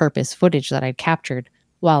could repurpose footage that I'd captured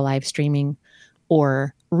while live streaming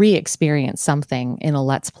or re-experience something in a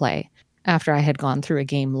Let's Play after I had gone through a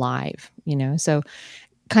game live, So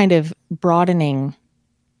kind of broadening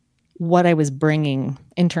what I was bringing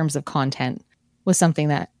in terms of content was something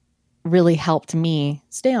that really helped me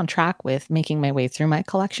stay on track with making my way through my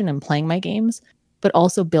collection and playing my games, but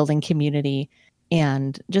also building community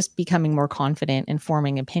and just becoming more confident in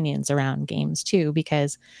forming opinions around games too.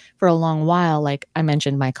 Because for a long while, like I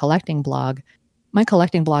mentioned, my collecting blog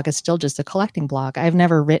is still just a collecting blog. I've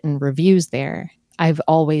never written reviews there. I've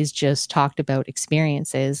always just talked about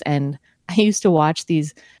experiences. And I used to watch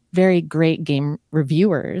these very great game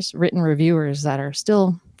reviewers, written reviewers that are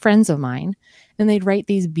still friends of mine, and they'd write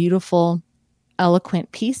these beautiful,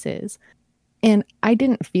 eloquent pieces. And I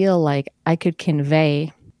didn't feel like I could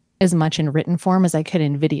convey as much in written form as I could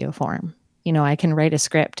in video form. I can write a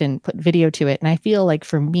script and put video to it. And I feel like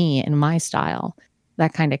for me and my style,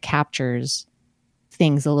 that kind of captures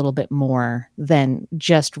things a little bit more than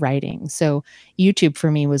just writing. So YouTube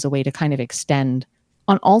for me was a way to kind of extend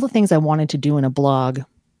on all the things I wanted to do in a blog,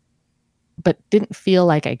 but didn't feel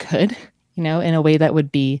like I could, in a way that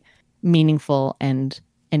would be meaningful and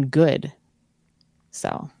good. So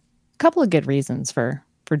a couple of good reasons for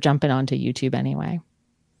jumping onto YouTube anyway.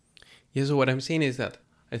 Yeah, so what I'm saying is that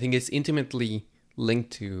I think it's intimately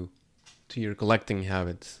linked to your collecting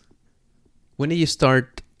habits. When did you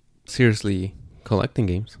start seriously collecting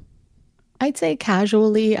games? I'd say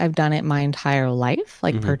casually, I've done it my entire life,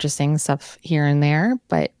 like purchasing stuff here and there,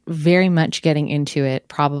 but very much getting into it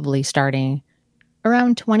probably starting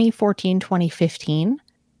around 2014, 2015,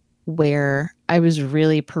 where I was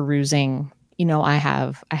really perusing. I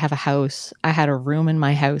have a house. I had a room in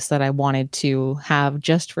my house that I wanted to have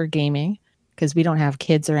just for gaming because we don't have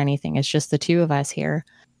kids or anything. It's just the two of us here.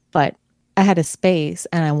 But I had a space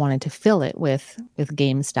and I wanted to fill it with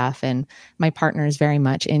game stuff. And my partner is very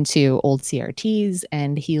much into old CRTs,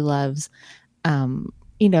 and he loves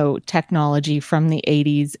technology from the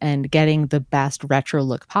 80s and getting the best retro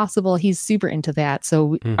look possible. He's super into that.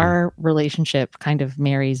 So our relationship kind of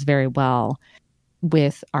marries very well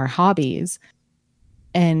with our hobbies,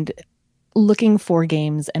 and looking for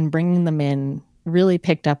games and bringing them in really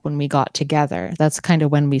picked up when we got together. That's kind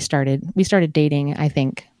of when we started dating, I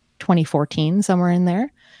think 2014, somewhere in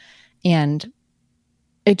there. And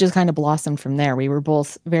it just kind of blossomed from there. We were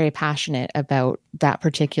both very passionate about that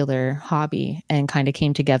particular hobby and kind of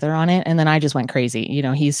came together on it. And then I just went crazy.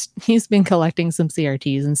 He's been collecting some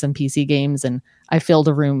CRTs and some PC games, and I filled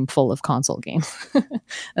a room full of console games.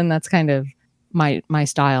 And that's kind of my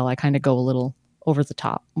style. I kind of go a little over the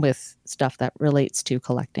top with stuff that relates to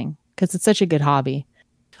collecting because it's such a good hobby.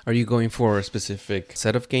 Are you going for a specific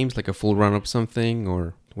set of games, like a full run of something,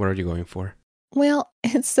 or what are you going for? Well,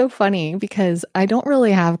 it's so funny because I don't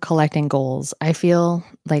really have collecting goals. I feel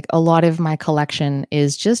like a lot of my collection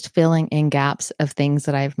is just filling in gaps of things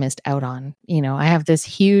that I've missed out on. I have this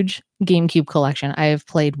huge GameCube collection. I have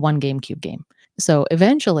played one GameCube game. So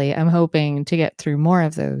eventually I'm hoping to get through more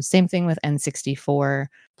of those. Same thing with N64,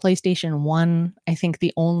 PlayStation 1. I think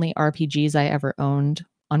the only RPGs I ever owned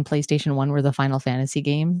on PlayStation 1 were the Final Fantasy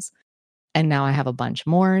games. And now I have a bunch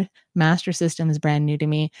more. Master System is brand new to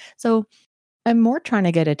me. So I'm more trying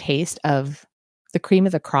to get a taste of the cream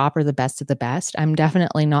of the crop or the best of the best. I'm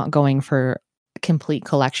definitely not going for complete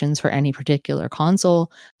collections for any particular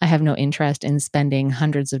console. I have no interest in spending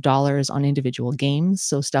hundreds of dollars on individual games.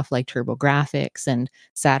 So stuff like TurboGrafx and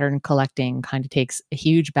Saturn collecting kind of takes a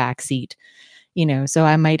huge backseat. So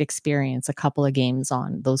I might experience a couple of games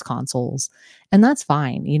on those consoles, and that's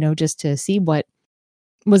fine, just to see what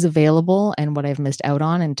was available and what I've missed out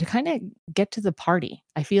on, and to kind of get to the party.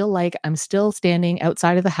 I feel like I'm still standing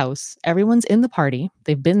outside of the house. Everyone's in the party.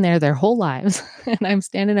 They've been there their whole lives. And I'm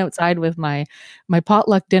standing outside with my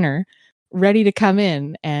potluck dinner ready to come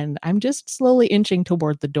in. And I'm just slowly inching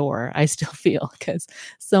toward the door. I still feel, because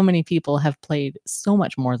so many people have played so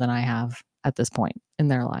much more than I have at this point in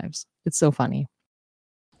their lives. It's so funny.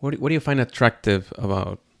 What do you find attractive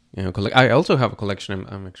about I also have a collection.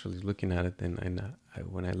 I'm actually looking at it, and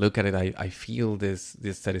when I look at it, I feel this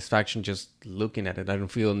satisfaction just looking at it. I don't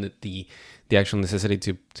feel the actual necessity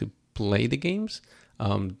to play the games.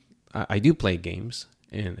 I do play games,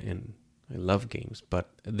 and I love games, but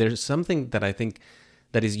there's something that I think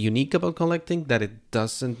that is unique about collecting, that it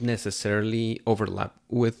doesn't necessarily overlap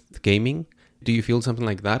with gaming. Do you feel something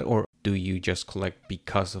like that, or do you just collect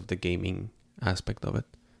because of the gaming aspect of it?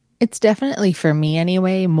 It's definitely, for me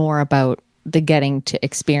anyway, more about the getting to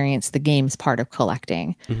experience the games part of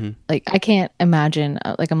collecting. Like, I can't imagine,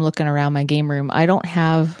 like, I'm looking around my game room. I don't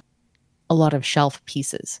have a lot of shelf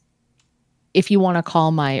pieces. If you want to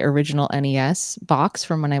call my original NES box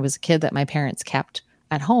from when I was a kid that my parents kept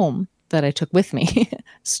at home, that I took with me,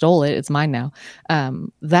 stole it, it's mine now.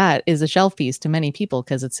 That is a shelf piece to many people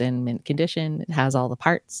because it's in mint condition. It has all the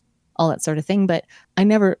parts, all that sort of thing. But I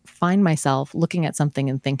never find myself looking at something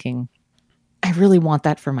and thinking, I really want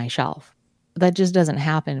that for my shelf. That just doesn't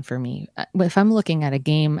happen for me. If I'm looking at a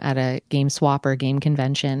game at a game swap or game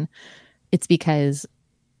convention, it's because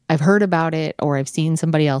I've heard about it, or I've seen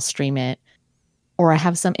somebody else stream it, or I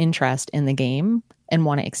have some interest in the game and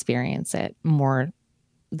want to experience it more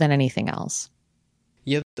than anything else.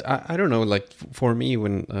 Yeah, I don't know. Like, for me,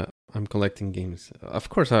 when I'm collecting games, of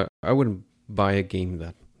course, I wouldn't buy a game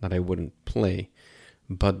that I wouldn't play,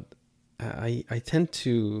 but I tend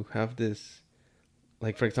to have this,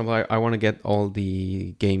 like, for example, I want to get all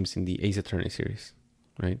the games in the Ace Attorney series,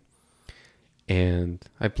 right? And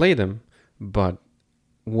I play them, but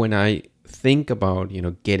when I think about,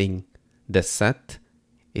 getting the set,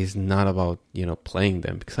 is not about, playing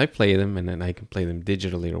them, because I play them and then I can play them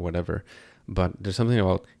digitally or whatever. But there's something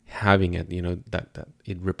about having it, that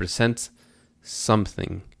it represents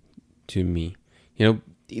something to me. A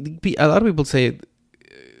lot of people say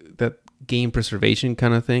that game preservation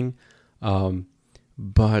kind of thing.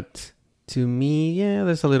 But to me, yeah,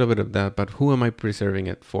 there's a little bit of that. But who am I preserving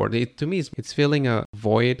it for? To me, it's filling a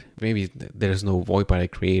void. Maybe there's no void, but I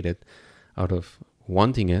create it out of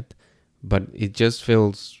wanting it. But it just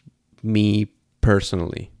fills me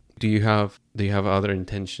personally. do you have other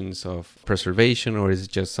intentions of preservation, or is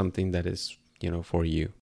it just something that is, for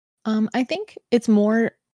you? I think it's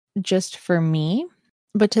more just for me,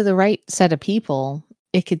 but to the right set of people,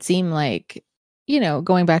 it could seem like,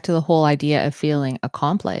 going back to the whole idea of feeling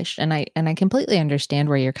accomplished. And I completely understand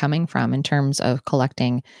where you're coming from in terms of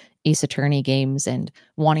collecting Ace Attorney games and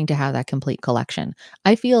wanting to have that complete collection.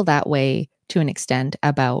 I feel that way to an extent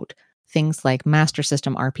about things like Master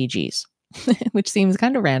System RPGs, which seems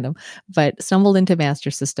kind of random, but stumbled into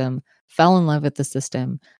Master System, fell in love with the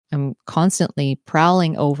system. I'm constantly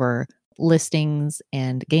prowling over listings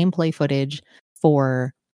and gameplay footage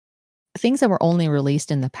for things that were only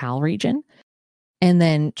released in the PAL region, and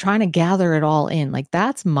then trying to gather it all in. Like,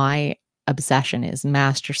 that's my obsession, is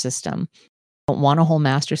Master System. I don't want a whole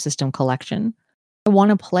Master System collection. I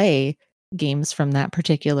want to play games from that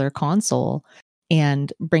particular console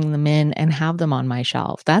and bring them in and have them on my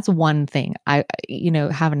shelf. That's one thing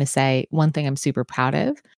having to say, one thing I'm super proud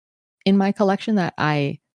of in my collection that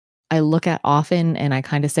I look at often, and I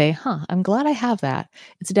kind of say, I'm glad I have that.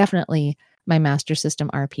 It's definitely my Master System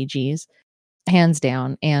RPGs, hands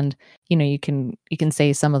down. And, you can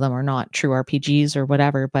say some of them are not true RPGs or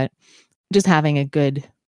whatever, but just having a good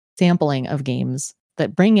sampling of games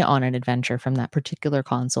that bring you on an adventure from that particular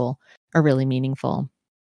console are really meaningful.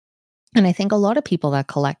 And I think a lot of people that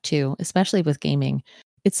collect too, especially with gaming,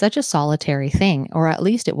 it's such a solitary thing, or at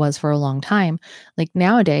least it was for a long time. Like,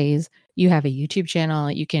 nowadays, you have a YouTube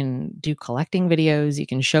channel, you can do collecting videos, you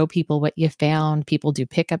can show people what you found, people do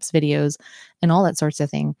pickups videos and all that sorts of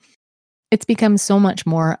thing. It's become so much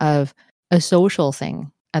more of a social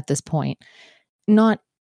thing at this point.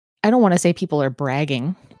 I don't want to say people are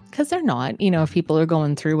bragging, because they're not, if people are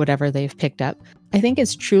going through whatever they've picked up. I think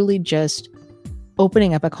it's truly just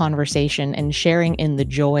opening up a conversation and sharing in the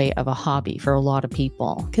joy of a hobby for a lot of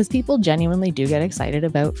people, because people genuinely do get excited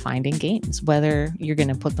about finding games, whether you're going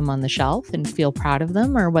to put them on the shelf and feel proud of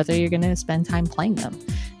them, or whether you're going to spend time playing them.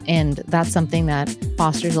 And that's something that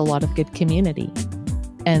fosters a lot of good community.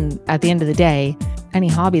 And at the end of the day, any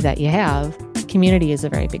hobby that you have, community is a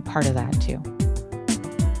very big part of that too.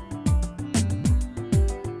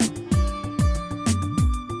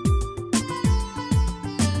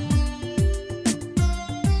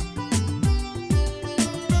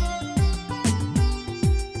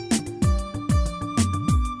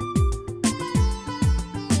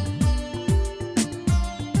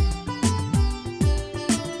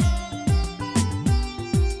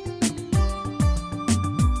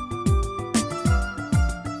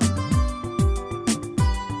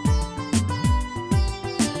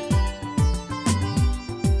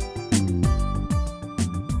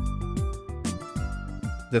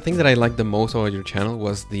 The thing that I liked the most about your channel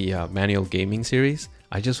was the manual gaming series.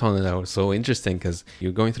 I just found that was so interesting, because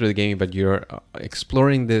you're going through the game, but you're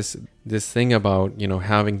exploring this thing about,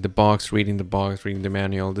 having the box, reading the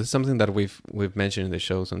manual. This is something that we've mentioned in the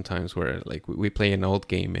show sometimes, where like we play an old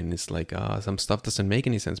game and it's like some stuff doesn't make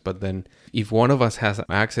any sense. But then if one of us has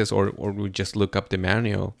access, or we just look up the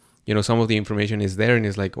manual, some of the information is there, and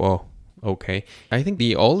it's like, oh, okay. I think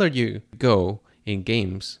the older you go in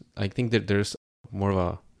games, I think that there's more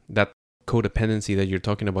of that codependency that you're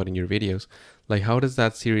talking about in your videos. Like, how does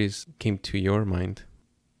that series came to your mind?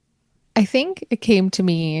 I think it came to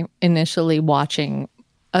me initially watching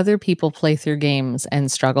other people play through games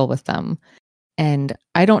and struggle with them. And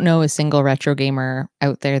I don't know a single retro gamer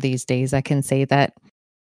out there these days that can say that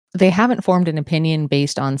they haven't formed an opinion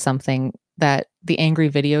based on something that the angry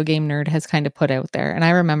video game nerd has kind of put out there. And I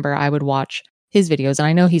remember I would watch his videos, and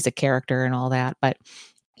I know he's a character and all that, but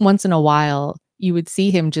once in a while, you would see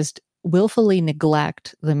him just willfully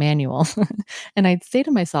neglect the manual. And I'd say to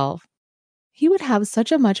myself, he would have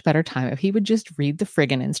such a much better time if he would just read the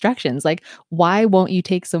friggin' instructions. Like, why won't you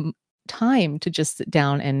take some time to just sit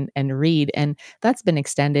down and read? And that's been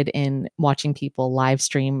extended in watching people live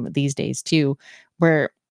stream these days too, where,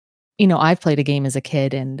 I've played a game as a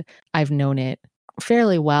kid and I've known it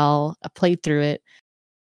fairly well. I played through it.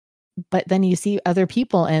 But then you see other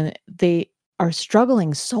people and they are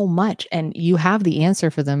struggling so much, and you have the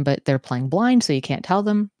answer for them, but they're playing blind, so you can't tell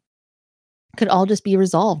them. Could all just be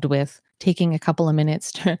resolved with taking a couple of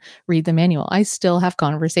minutes to read the manual. I still have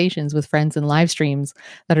conversations with friends in live streams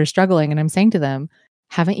that are struggling, and I'm saying to them,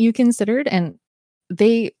 haven't you considered? And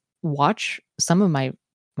they watch some of my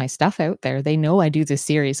stuff out there. They know I do this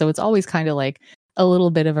series, so it's always kind of like a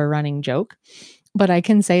little bit of a running joke. But I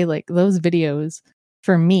can say, like, those videos,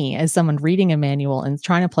 for me, as someone reading a manual and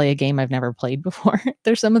trying to play a game I've never played before,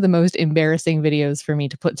 they're some of the most embarrassing videos for me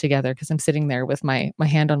to put together, because I'm sitting there with my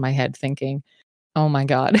hand on my head thinking, oh my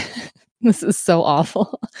God, This is so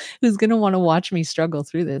awful. Who's going to want to watch me struggle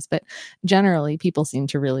through this? But generally, people seem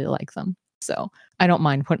to really like them. So I don't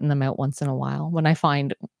mind putting them out once in a while when I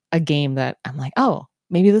find a game that I'm like, oh,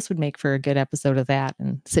 maybe this would make for a good episode of that,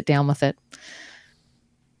 and sit down with it.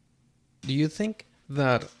 Do you think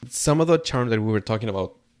that some of the charm that we were talking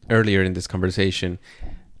about earlier in this conversation,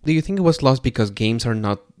 do you think it was lost because games are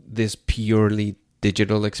not this purely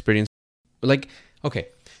digital experience? Like, okay,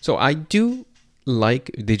 so I do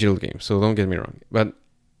like digital games, so don't get me wrong. But,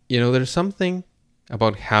 there's something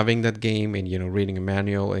about having that game and, reading a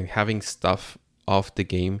manual and having stuff of the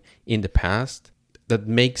game in the past that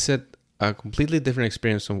makes it a completely different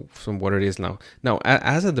experience from what it is now. Now,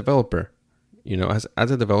 as a developer, as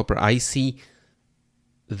a developer, I see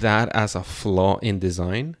that as a flaw in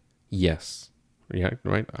design. Yes. Yeah,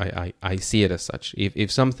 right. I see it as such.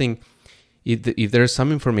 If something, if there's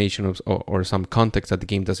some information or some context that the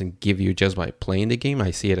game doesn't give you just by playing the game,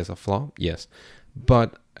 I see it as a flaw. Yes,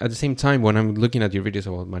 but at the same time, when I'm looking at your videos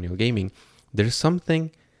about manual gaming, there's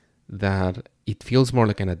something that it feels more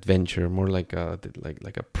like an adventure, more like a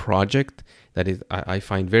project that is I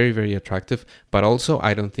find very, very attractive. But also,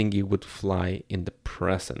 I don't think it would fly in the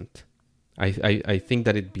present. I think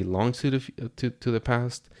that it belongs to the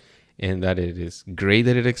past, and that it is great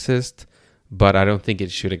that it exists, but I don't think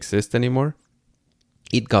it should exist anymore.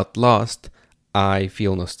 It got lost. I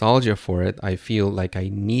feel nostalgia for it. I feel like I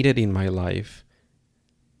need it in my life,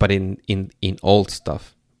 but in old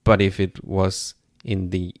stuff. But if it was in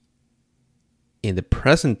the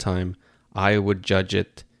present time, I would judge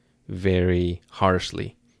it very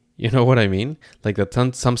harshly. You know what I mean? Like that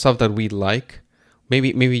some stuff that we like,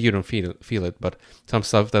 maybe you don't feel it, but some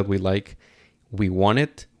stuff that we like, we want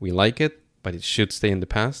it, we like it, but it should stay in the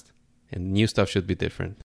past, and new stuff should be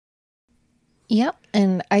different. Yep.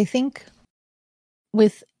 And I think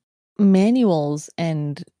with manuals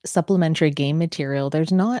and supplementary game material,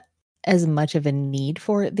 there's not as much of a need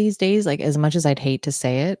for it these days, like as much as I'd hate to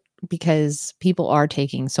say it, because people are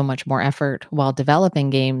taking so much more effort while developing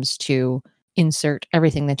games to insert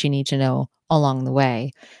everything that you need to know along the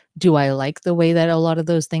way. Do I like the way that a lot of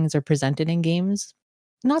those things are presented in games?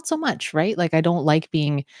 Not so much, right? Like I don't like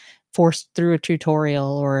being forced through a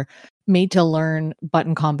tutorial or made to learn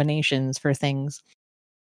button combinations for things.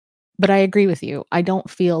 But I agree with you. I don't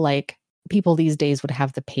feel like people these days would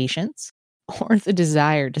have the patience or the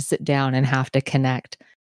desire to sit down and have to connect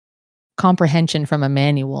comprehension from a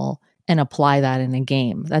manual and apply that in a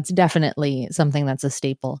game. That's definitely something that's a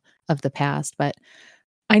staple of the past. But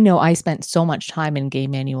I know I spent so much time in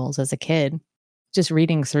game manuals as a kid, just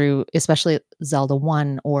reading through, especially Zelda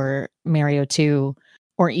 1 or Mario 2,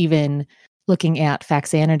 or even looking at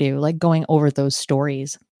Faxanadu, like going over those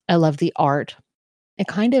stories. I love the art. It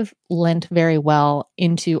kind of lent very well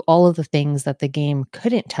into all of the things that the game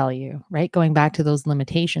couldn't tell you, right? Going back to those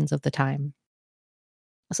limitations of the time.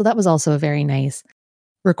 So that was also a very nice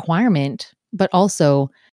requirement, but also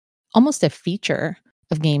almost a feature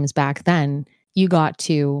of games back then. You got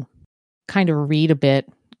to kind of read a bit,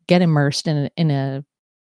 get immersed in a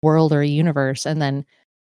world or a universe, and then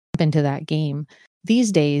jump into that game.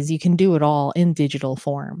 These days, you can do it all in digital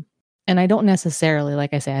form. And I don't necessarily,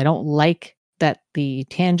 like I say, I don't like that the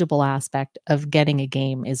tangible aspect of getting a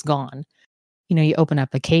game is gone. You open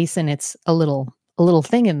up a case and it's a little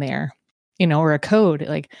thing in there, or a code.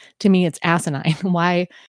 Like, to me, it's asinine.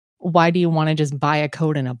 Why do you want to just buy a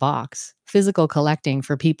code in a box? Physical collecting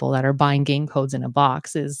for people that are buying game codes in a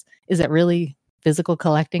box is it really physical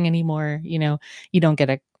collecting anymore? You don't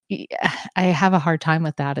get I have a hard time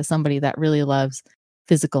with that as somebody that really loves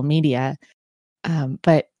physical media.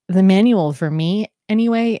 But the manual for me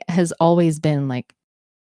anyway has always been like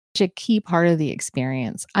a key part of the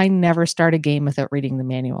experience. I never start a game without reading the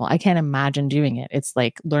manual. I can't imagine doing it. It's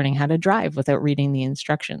like learning how to drive without reading the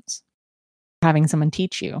instructions, having someone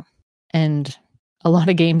teach you. And a lot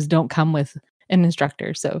of games don't come with an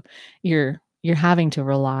instructor, so you're having to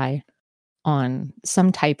rely on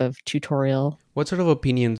some type of tutorial. What sort of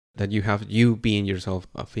opinion that you have, you being yourself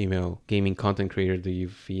a female gaming content creator, do you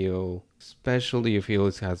feel special? Do you feel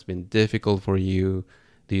it has been difficult for you?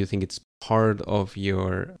 Do you think it's part of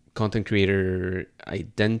your content creator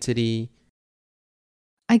identity?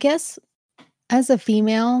 I guess as a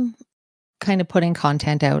female, kind of putting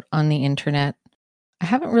content out on the internet, I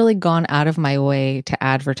haven't really gone out of my way to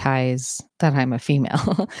advertise that I'm a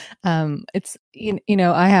female. It's,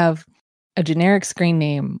 I have a generic screen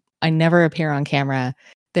name. I never appear on camera.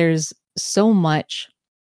 There's so much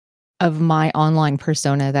of my online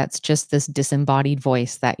persona that's just this disembodied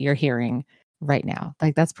voice that you're hearing right now.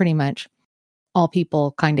 Like, that's pretty much all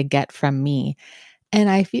people kind of get from me. And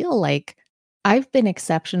I feel like I've been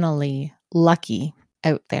exceptionally lucky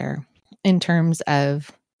out there in terms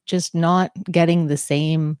of just not getting the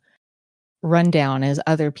same rundown as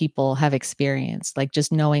other people have experienced, like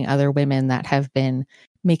just knowing other women that have been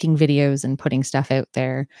making videos and putting stuff out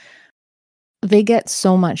there. They get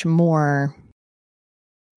so much more,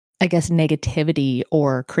 I guess, negativity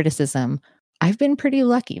or criticism. I've been pretty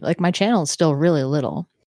lucky. Like my channel is still really little.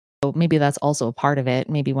 So maybe that's also a part of it.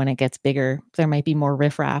 Maybe when it gets bigger, there might be more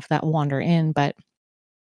riffraff that wander in. But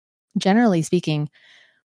generally speaking,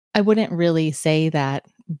 I wouldn't really say that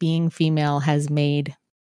being female has made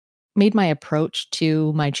my approach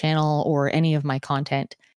to my channel or any of my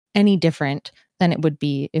content any different than it would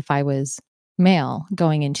be if I was male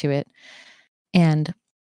going into it. And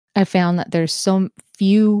I found that there's so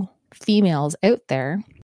few females out there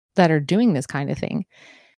that are doing this kind of thing.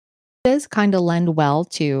 It does kind of lend well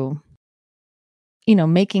to,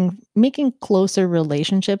 making closer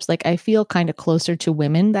relationships. Like I feel kind of closer to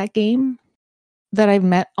women that game that I've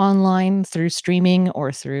met online through streaming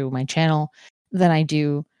or through my channel than I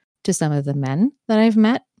do to some of the men that I've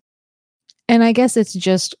met. And I guess it's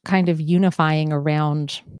just kind of unifying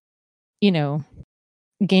around, you know,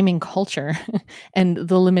 gaming culture and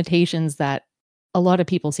the limitations that a lot of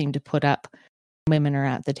people seem to put up when women are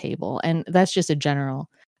at the table. And that's just a general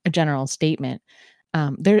statement.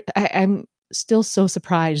 I'm still so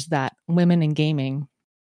surprised that women in gaming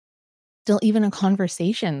still even a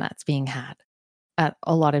conversation that's being had at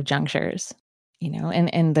a lot of junctures,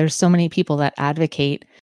 and there's so many people that advocate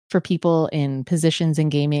for people in positions in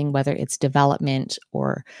gaming, whether it's development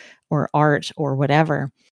or art or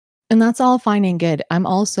whatever. And that's all fine and good. I'm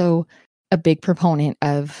also a big proponent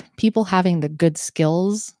of people having the good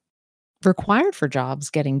skills required for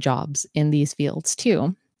getting jobs in these fields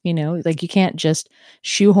too. Like you can't just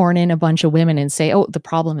shoehorn in a bunch of women and say, oh, the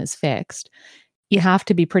problem is fixed. You have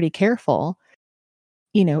to be pretty careful,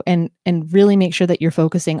 and really make sure that you're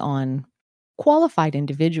focusing on qualified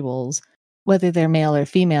individuals, whether they're male or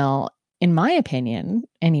female, in my opinion,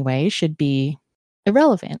 anyway, should be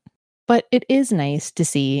irrelevant. But it is nice to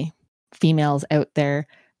see females out there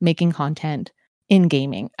making content in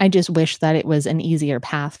gaming. I just wish that it was an easier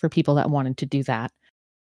path for people that wanted to do that.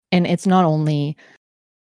 And it's not only,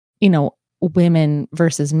 women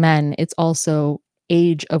versus men, it's also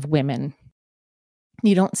age of women.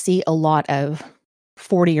 You don't see a lot of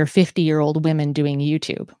 40 or 50-year-old women doing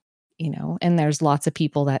YouTube, and there's lots of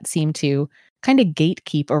people that seem to kind of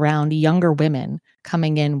gatekeep around younger women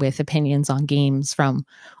coming in with opinions on games from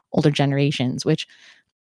older generations, which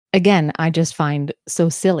again, I just find so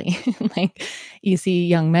silly. Like you see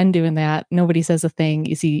young men doing that, nobody says a thing.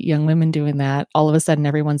 You see young women doing that, all of a sudden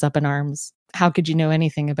everyone's up in arms. How could you know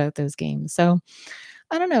anything about those games? So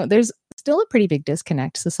I don't know. There's still a pretty big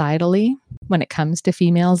disconnect societally when it comes to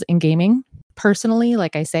females in gaming. Personally,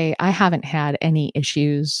 like I say, I haven't had any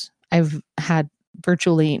issues. I've had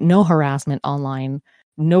virtually no harassment online.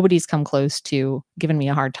 Nobody's come close to giving me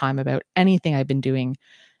a hard time about anything I've been doing.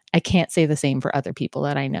 I can't say the same for other people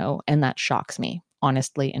that I know, and that shocks me,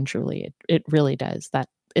 honestly and truly. It really does. That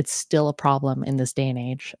it's still a problem in this day and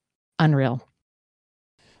age. Unreal.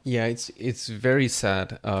 Yeah, it's very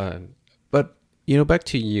sad. But back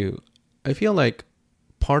to you. I feel like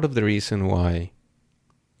part of the reason why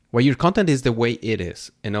your content is the way it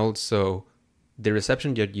is, and also the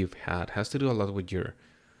reception that you've had, has to do a lot with your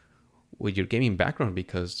gaming background,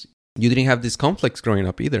 because you didn't have these conflicts growing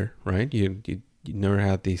up either, right? You never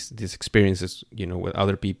had these experiences, with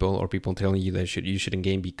other people or people telling you that you shouldn't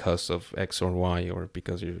game because of X or Y, or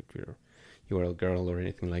because you're a girl or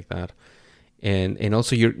anything like that. And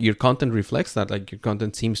also your content reflects that. Like your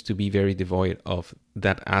content seems to be very devoid of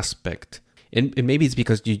that aspect. And maybe it's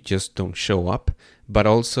because you just don't show up, but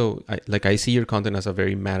also I see your content as a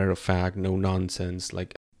very matter of fact, no nonsense.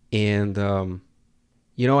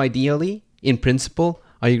 Ideally, in principle,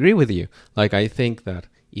 I agree with you. Like I think that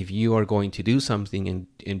if you are going to do something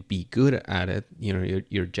and be good at it,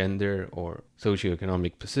 your gender or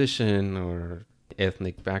socioeconomic position or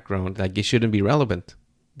ethnic background, like it shouldn't be relevant.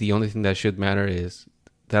 The only thing that should matter is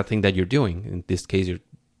that thing that you're doing. In this case, you're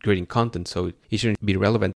creating content, so it shouldn't be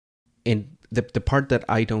relevant. And the part that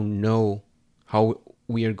I don't know how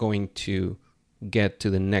we are going to get to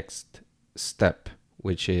the next step,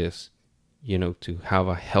 which is, to have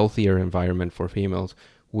a healthier environment for females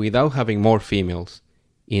without having more females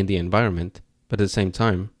in the environment. But at the same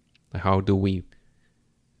time, how do we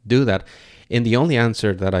do that? And the only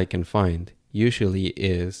answer that I can find usually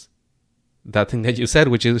is that thing that you said,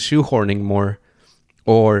 which is shoehorning more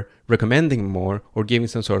or recommending more or giving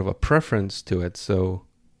some sort of a preference to it. So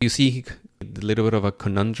you see a little bit of a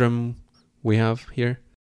conundrum we have here.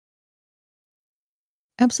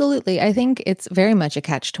 Absolutely. I think it's very much a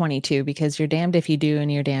catch-22 because you're damned if you do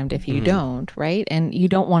and you're damned if you don't, right? And you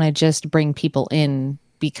don't want to just bring people in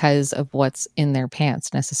because of what's in their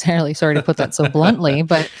pants necessarily. Sorry to put that so bluntly,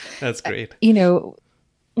 but That's great.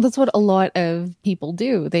 That's what a lot of people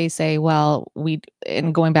do. They say, well,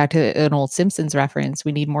 and going back to an old Simpsons reference,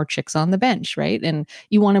 we need more chicks on the bench, right? And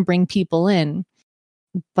you want to bring people in.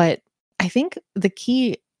 But I think the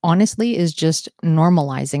key, honestly, is just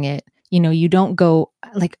normalizing it. You don't go,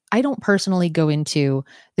 like, I don't personally go into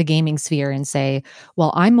the gaming sphere and say,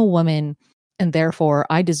 well, I'm a woman and therefore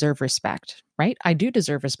I deserve respect, right? I do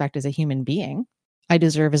deserve respect as a human being. I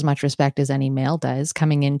deserve as much respect as any male does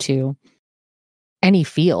coming into any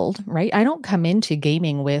field, right? I don't come into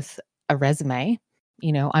gaming with a resume.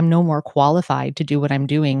 I'm no more qualified to do what I'm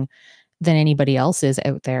doing than anybody else is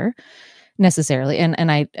out there necessarily.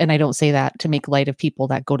 And I don't say that to make light of people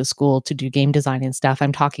that go to school to do game design and stuff.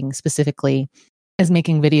 I'm talking specifically as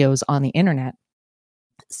making videos on the internet.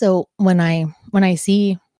 So when I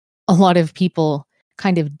see a lot of people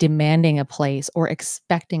kind of demanding a place or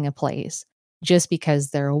expecting a place just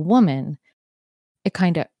because they're a woman, it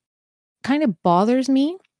kind of bothers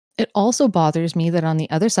me. It also bothers me that on the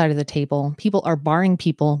other side of the table, people are barring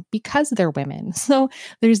people because they're women. So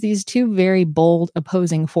there's these two very bold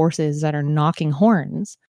opposing forces that are knocking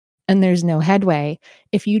horns, and there's no headway.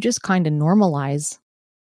 If you just kind of normalize,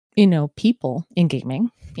 people in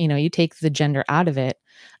gaming, you take the gender out of it.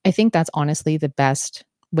 I think that's honestly the best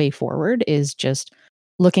way forward, is just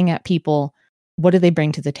looking at people. What do they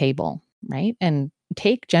bring to the table, right? And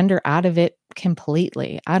take gender out of it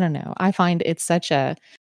completely. I don't know. I find it's such a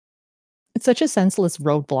senseless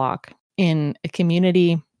roadblock in a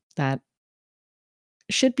community that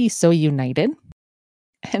should be so united.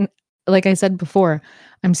 And like I said before,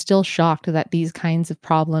 I'm still shocked that these kinds of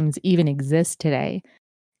problems even exist today,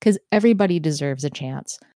 because everybody deserves a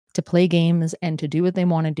chance to play games and to do what they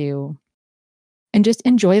want to do and just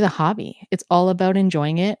enjoy the hobby. It's all about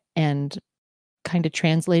enjoying it and kind of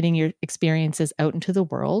translating your experiences out into the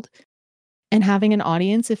world and having an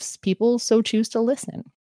audience if people so choose to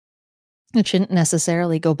listen. It shouldn't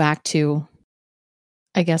necessarily go back to,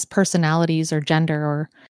 I guess, personalities or gender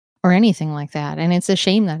or anything like that. And it's a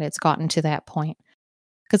shame that it's gotten to that point,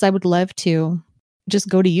 because I would love to just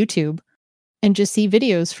go to YouTube and just see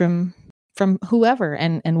videos from whoever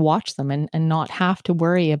and watch them and not have to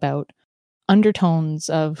worry about undertones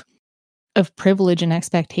of privilege and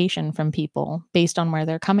expectation from people based on where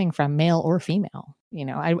they're coming from, male or female.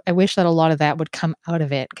 I wish that a lot of that would come out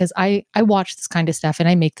of it, because I watch this kind of stuff and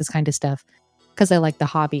I make this kind of stuff because I like the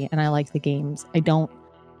hobby and I like the games. I don't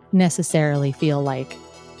necessarily feel like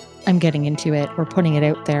I'm getting into it or putting it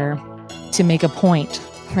out there to make a point,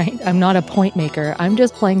 right? I'm not a point maker. I'm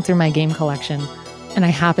just playing through my game collection, and I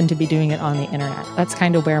happen to be doing it on the internet. That's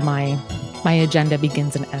kind of where my agenda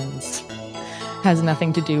begins and ends. Has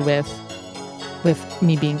nothing to do with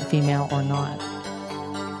me being female or not.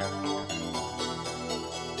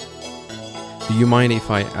 Do you mind if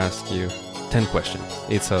I ask you 10 questions?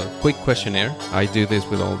 It's a quick questionnaire. I do this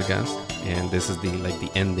with all the guests, and this is the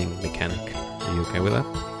ending mechanic. Are you okay with that?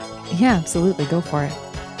 Yeah, absolutely. Go for it.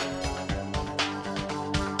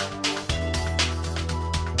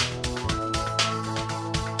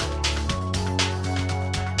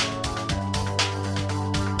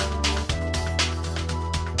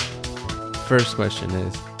 First question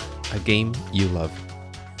is, a game you love.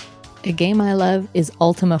 A game I love is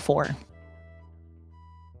Ultima 4.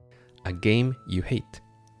 A game you hate.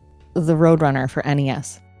 The Roadrunner for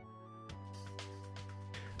NES.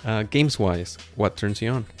 Games-wise, what turns you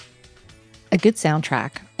on? A good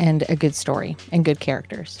soundtrack and a good story and good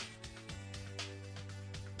characters.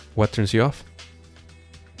 What turns you off?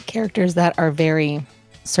 Characters that are very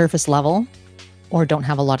surface level or don't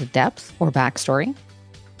have a lot of depth or backstory.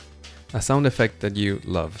 A sound effect that you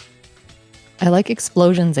love. I like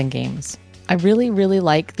explosions in games. I really, really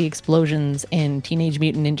like the explosions in Teenage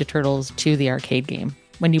Mutant Ninja Turtles 2, the arcade game,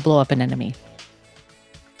 when you blow up an enemy.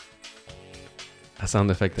 A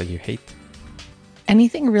sound effect that you hate.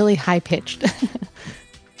 Anything really high-pitched.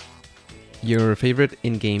 Your favorite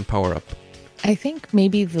in-game power-up. I think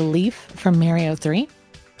maybe the leaf from Mario 3.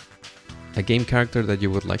 A game character that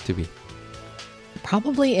you would like to be.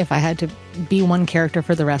 Probably if I had to be one character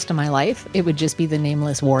for the rest of my life, it would just be the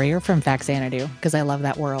Nameless Warrior from Faxanadu, because I love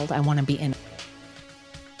that world. I want to be in it.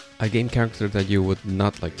 A game character that you would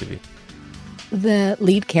not like to be. The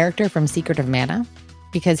lead character from Secret of Mana,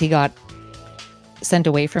 because he got sent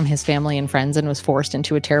away from his family and friends and was forced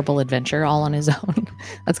into a terrible adventure all on his own.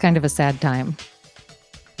 That's kind of a sad time.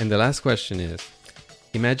 And the last question is,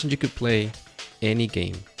 imagine you could play any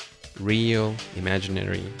game Real,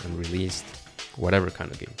 imaginary, unreleased, whatever kind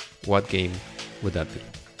of game. What game would that be?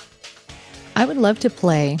 I would love to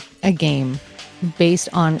play a game based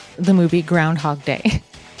on the movie Groundhog Day.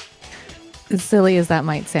 As silly as that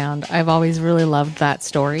might sound, I've always really loved that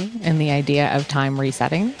story and the idea of time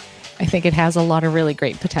resetting. I think it has a lot of really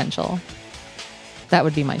great potential. That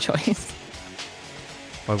would be my choice.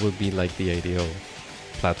 What would be like the ideal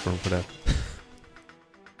platform for that?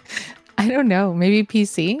 I don't know. Maybe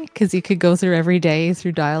PC, because you could go through every day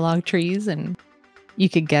through dialogue trees and you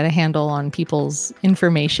could get a handle on people's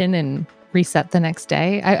information and reset the next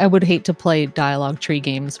day. I would hate to play dialogue tree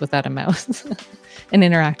games without a mouse and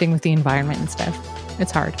interacting with the environment and stuff.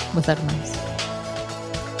 It's hard without a mouse.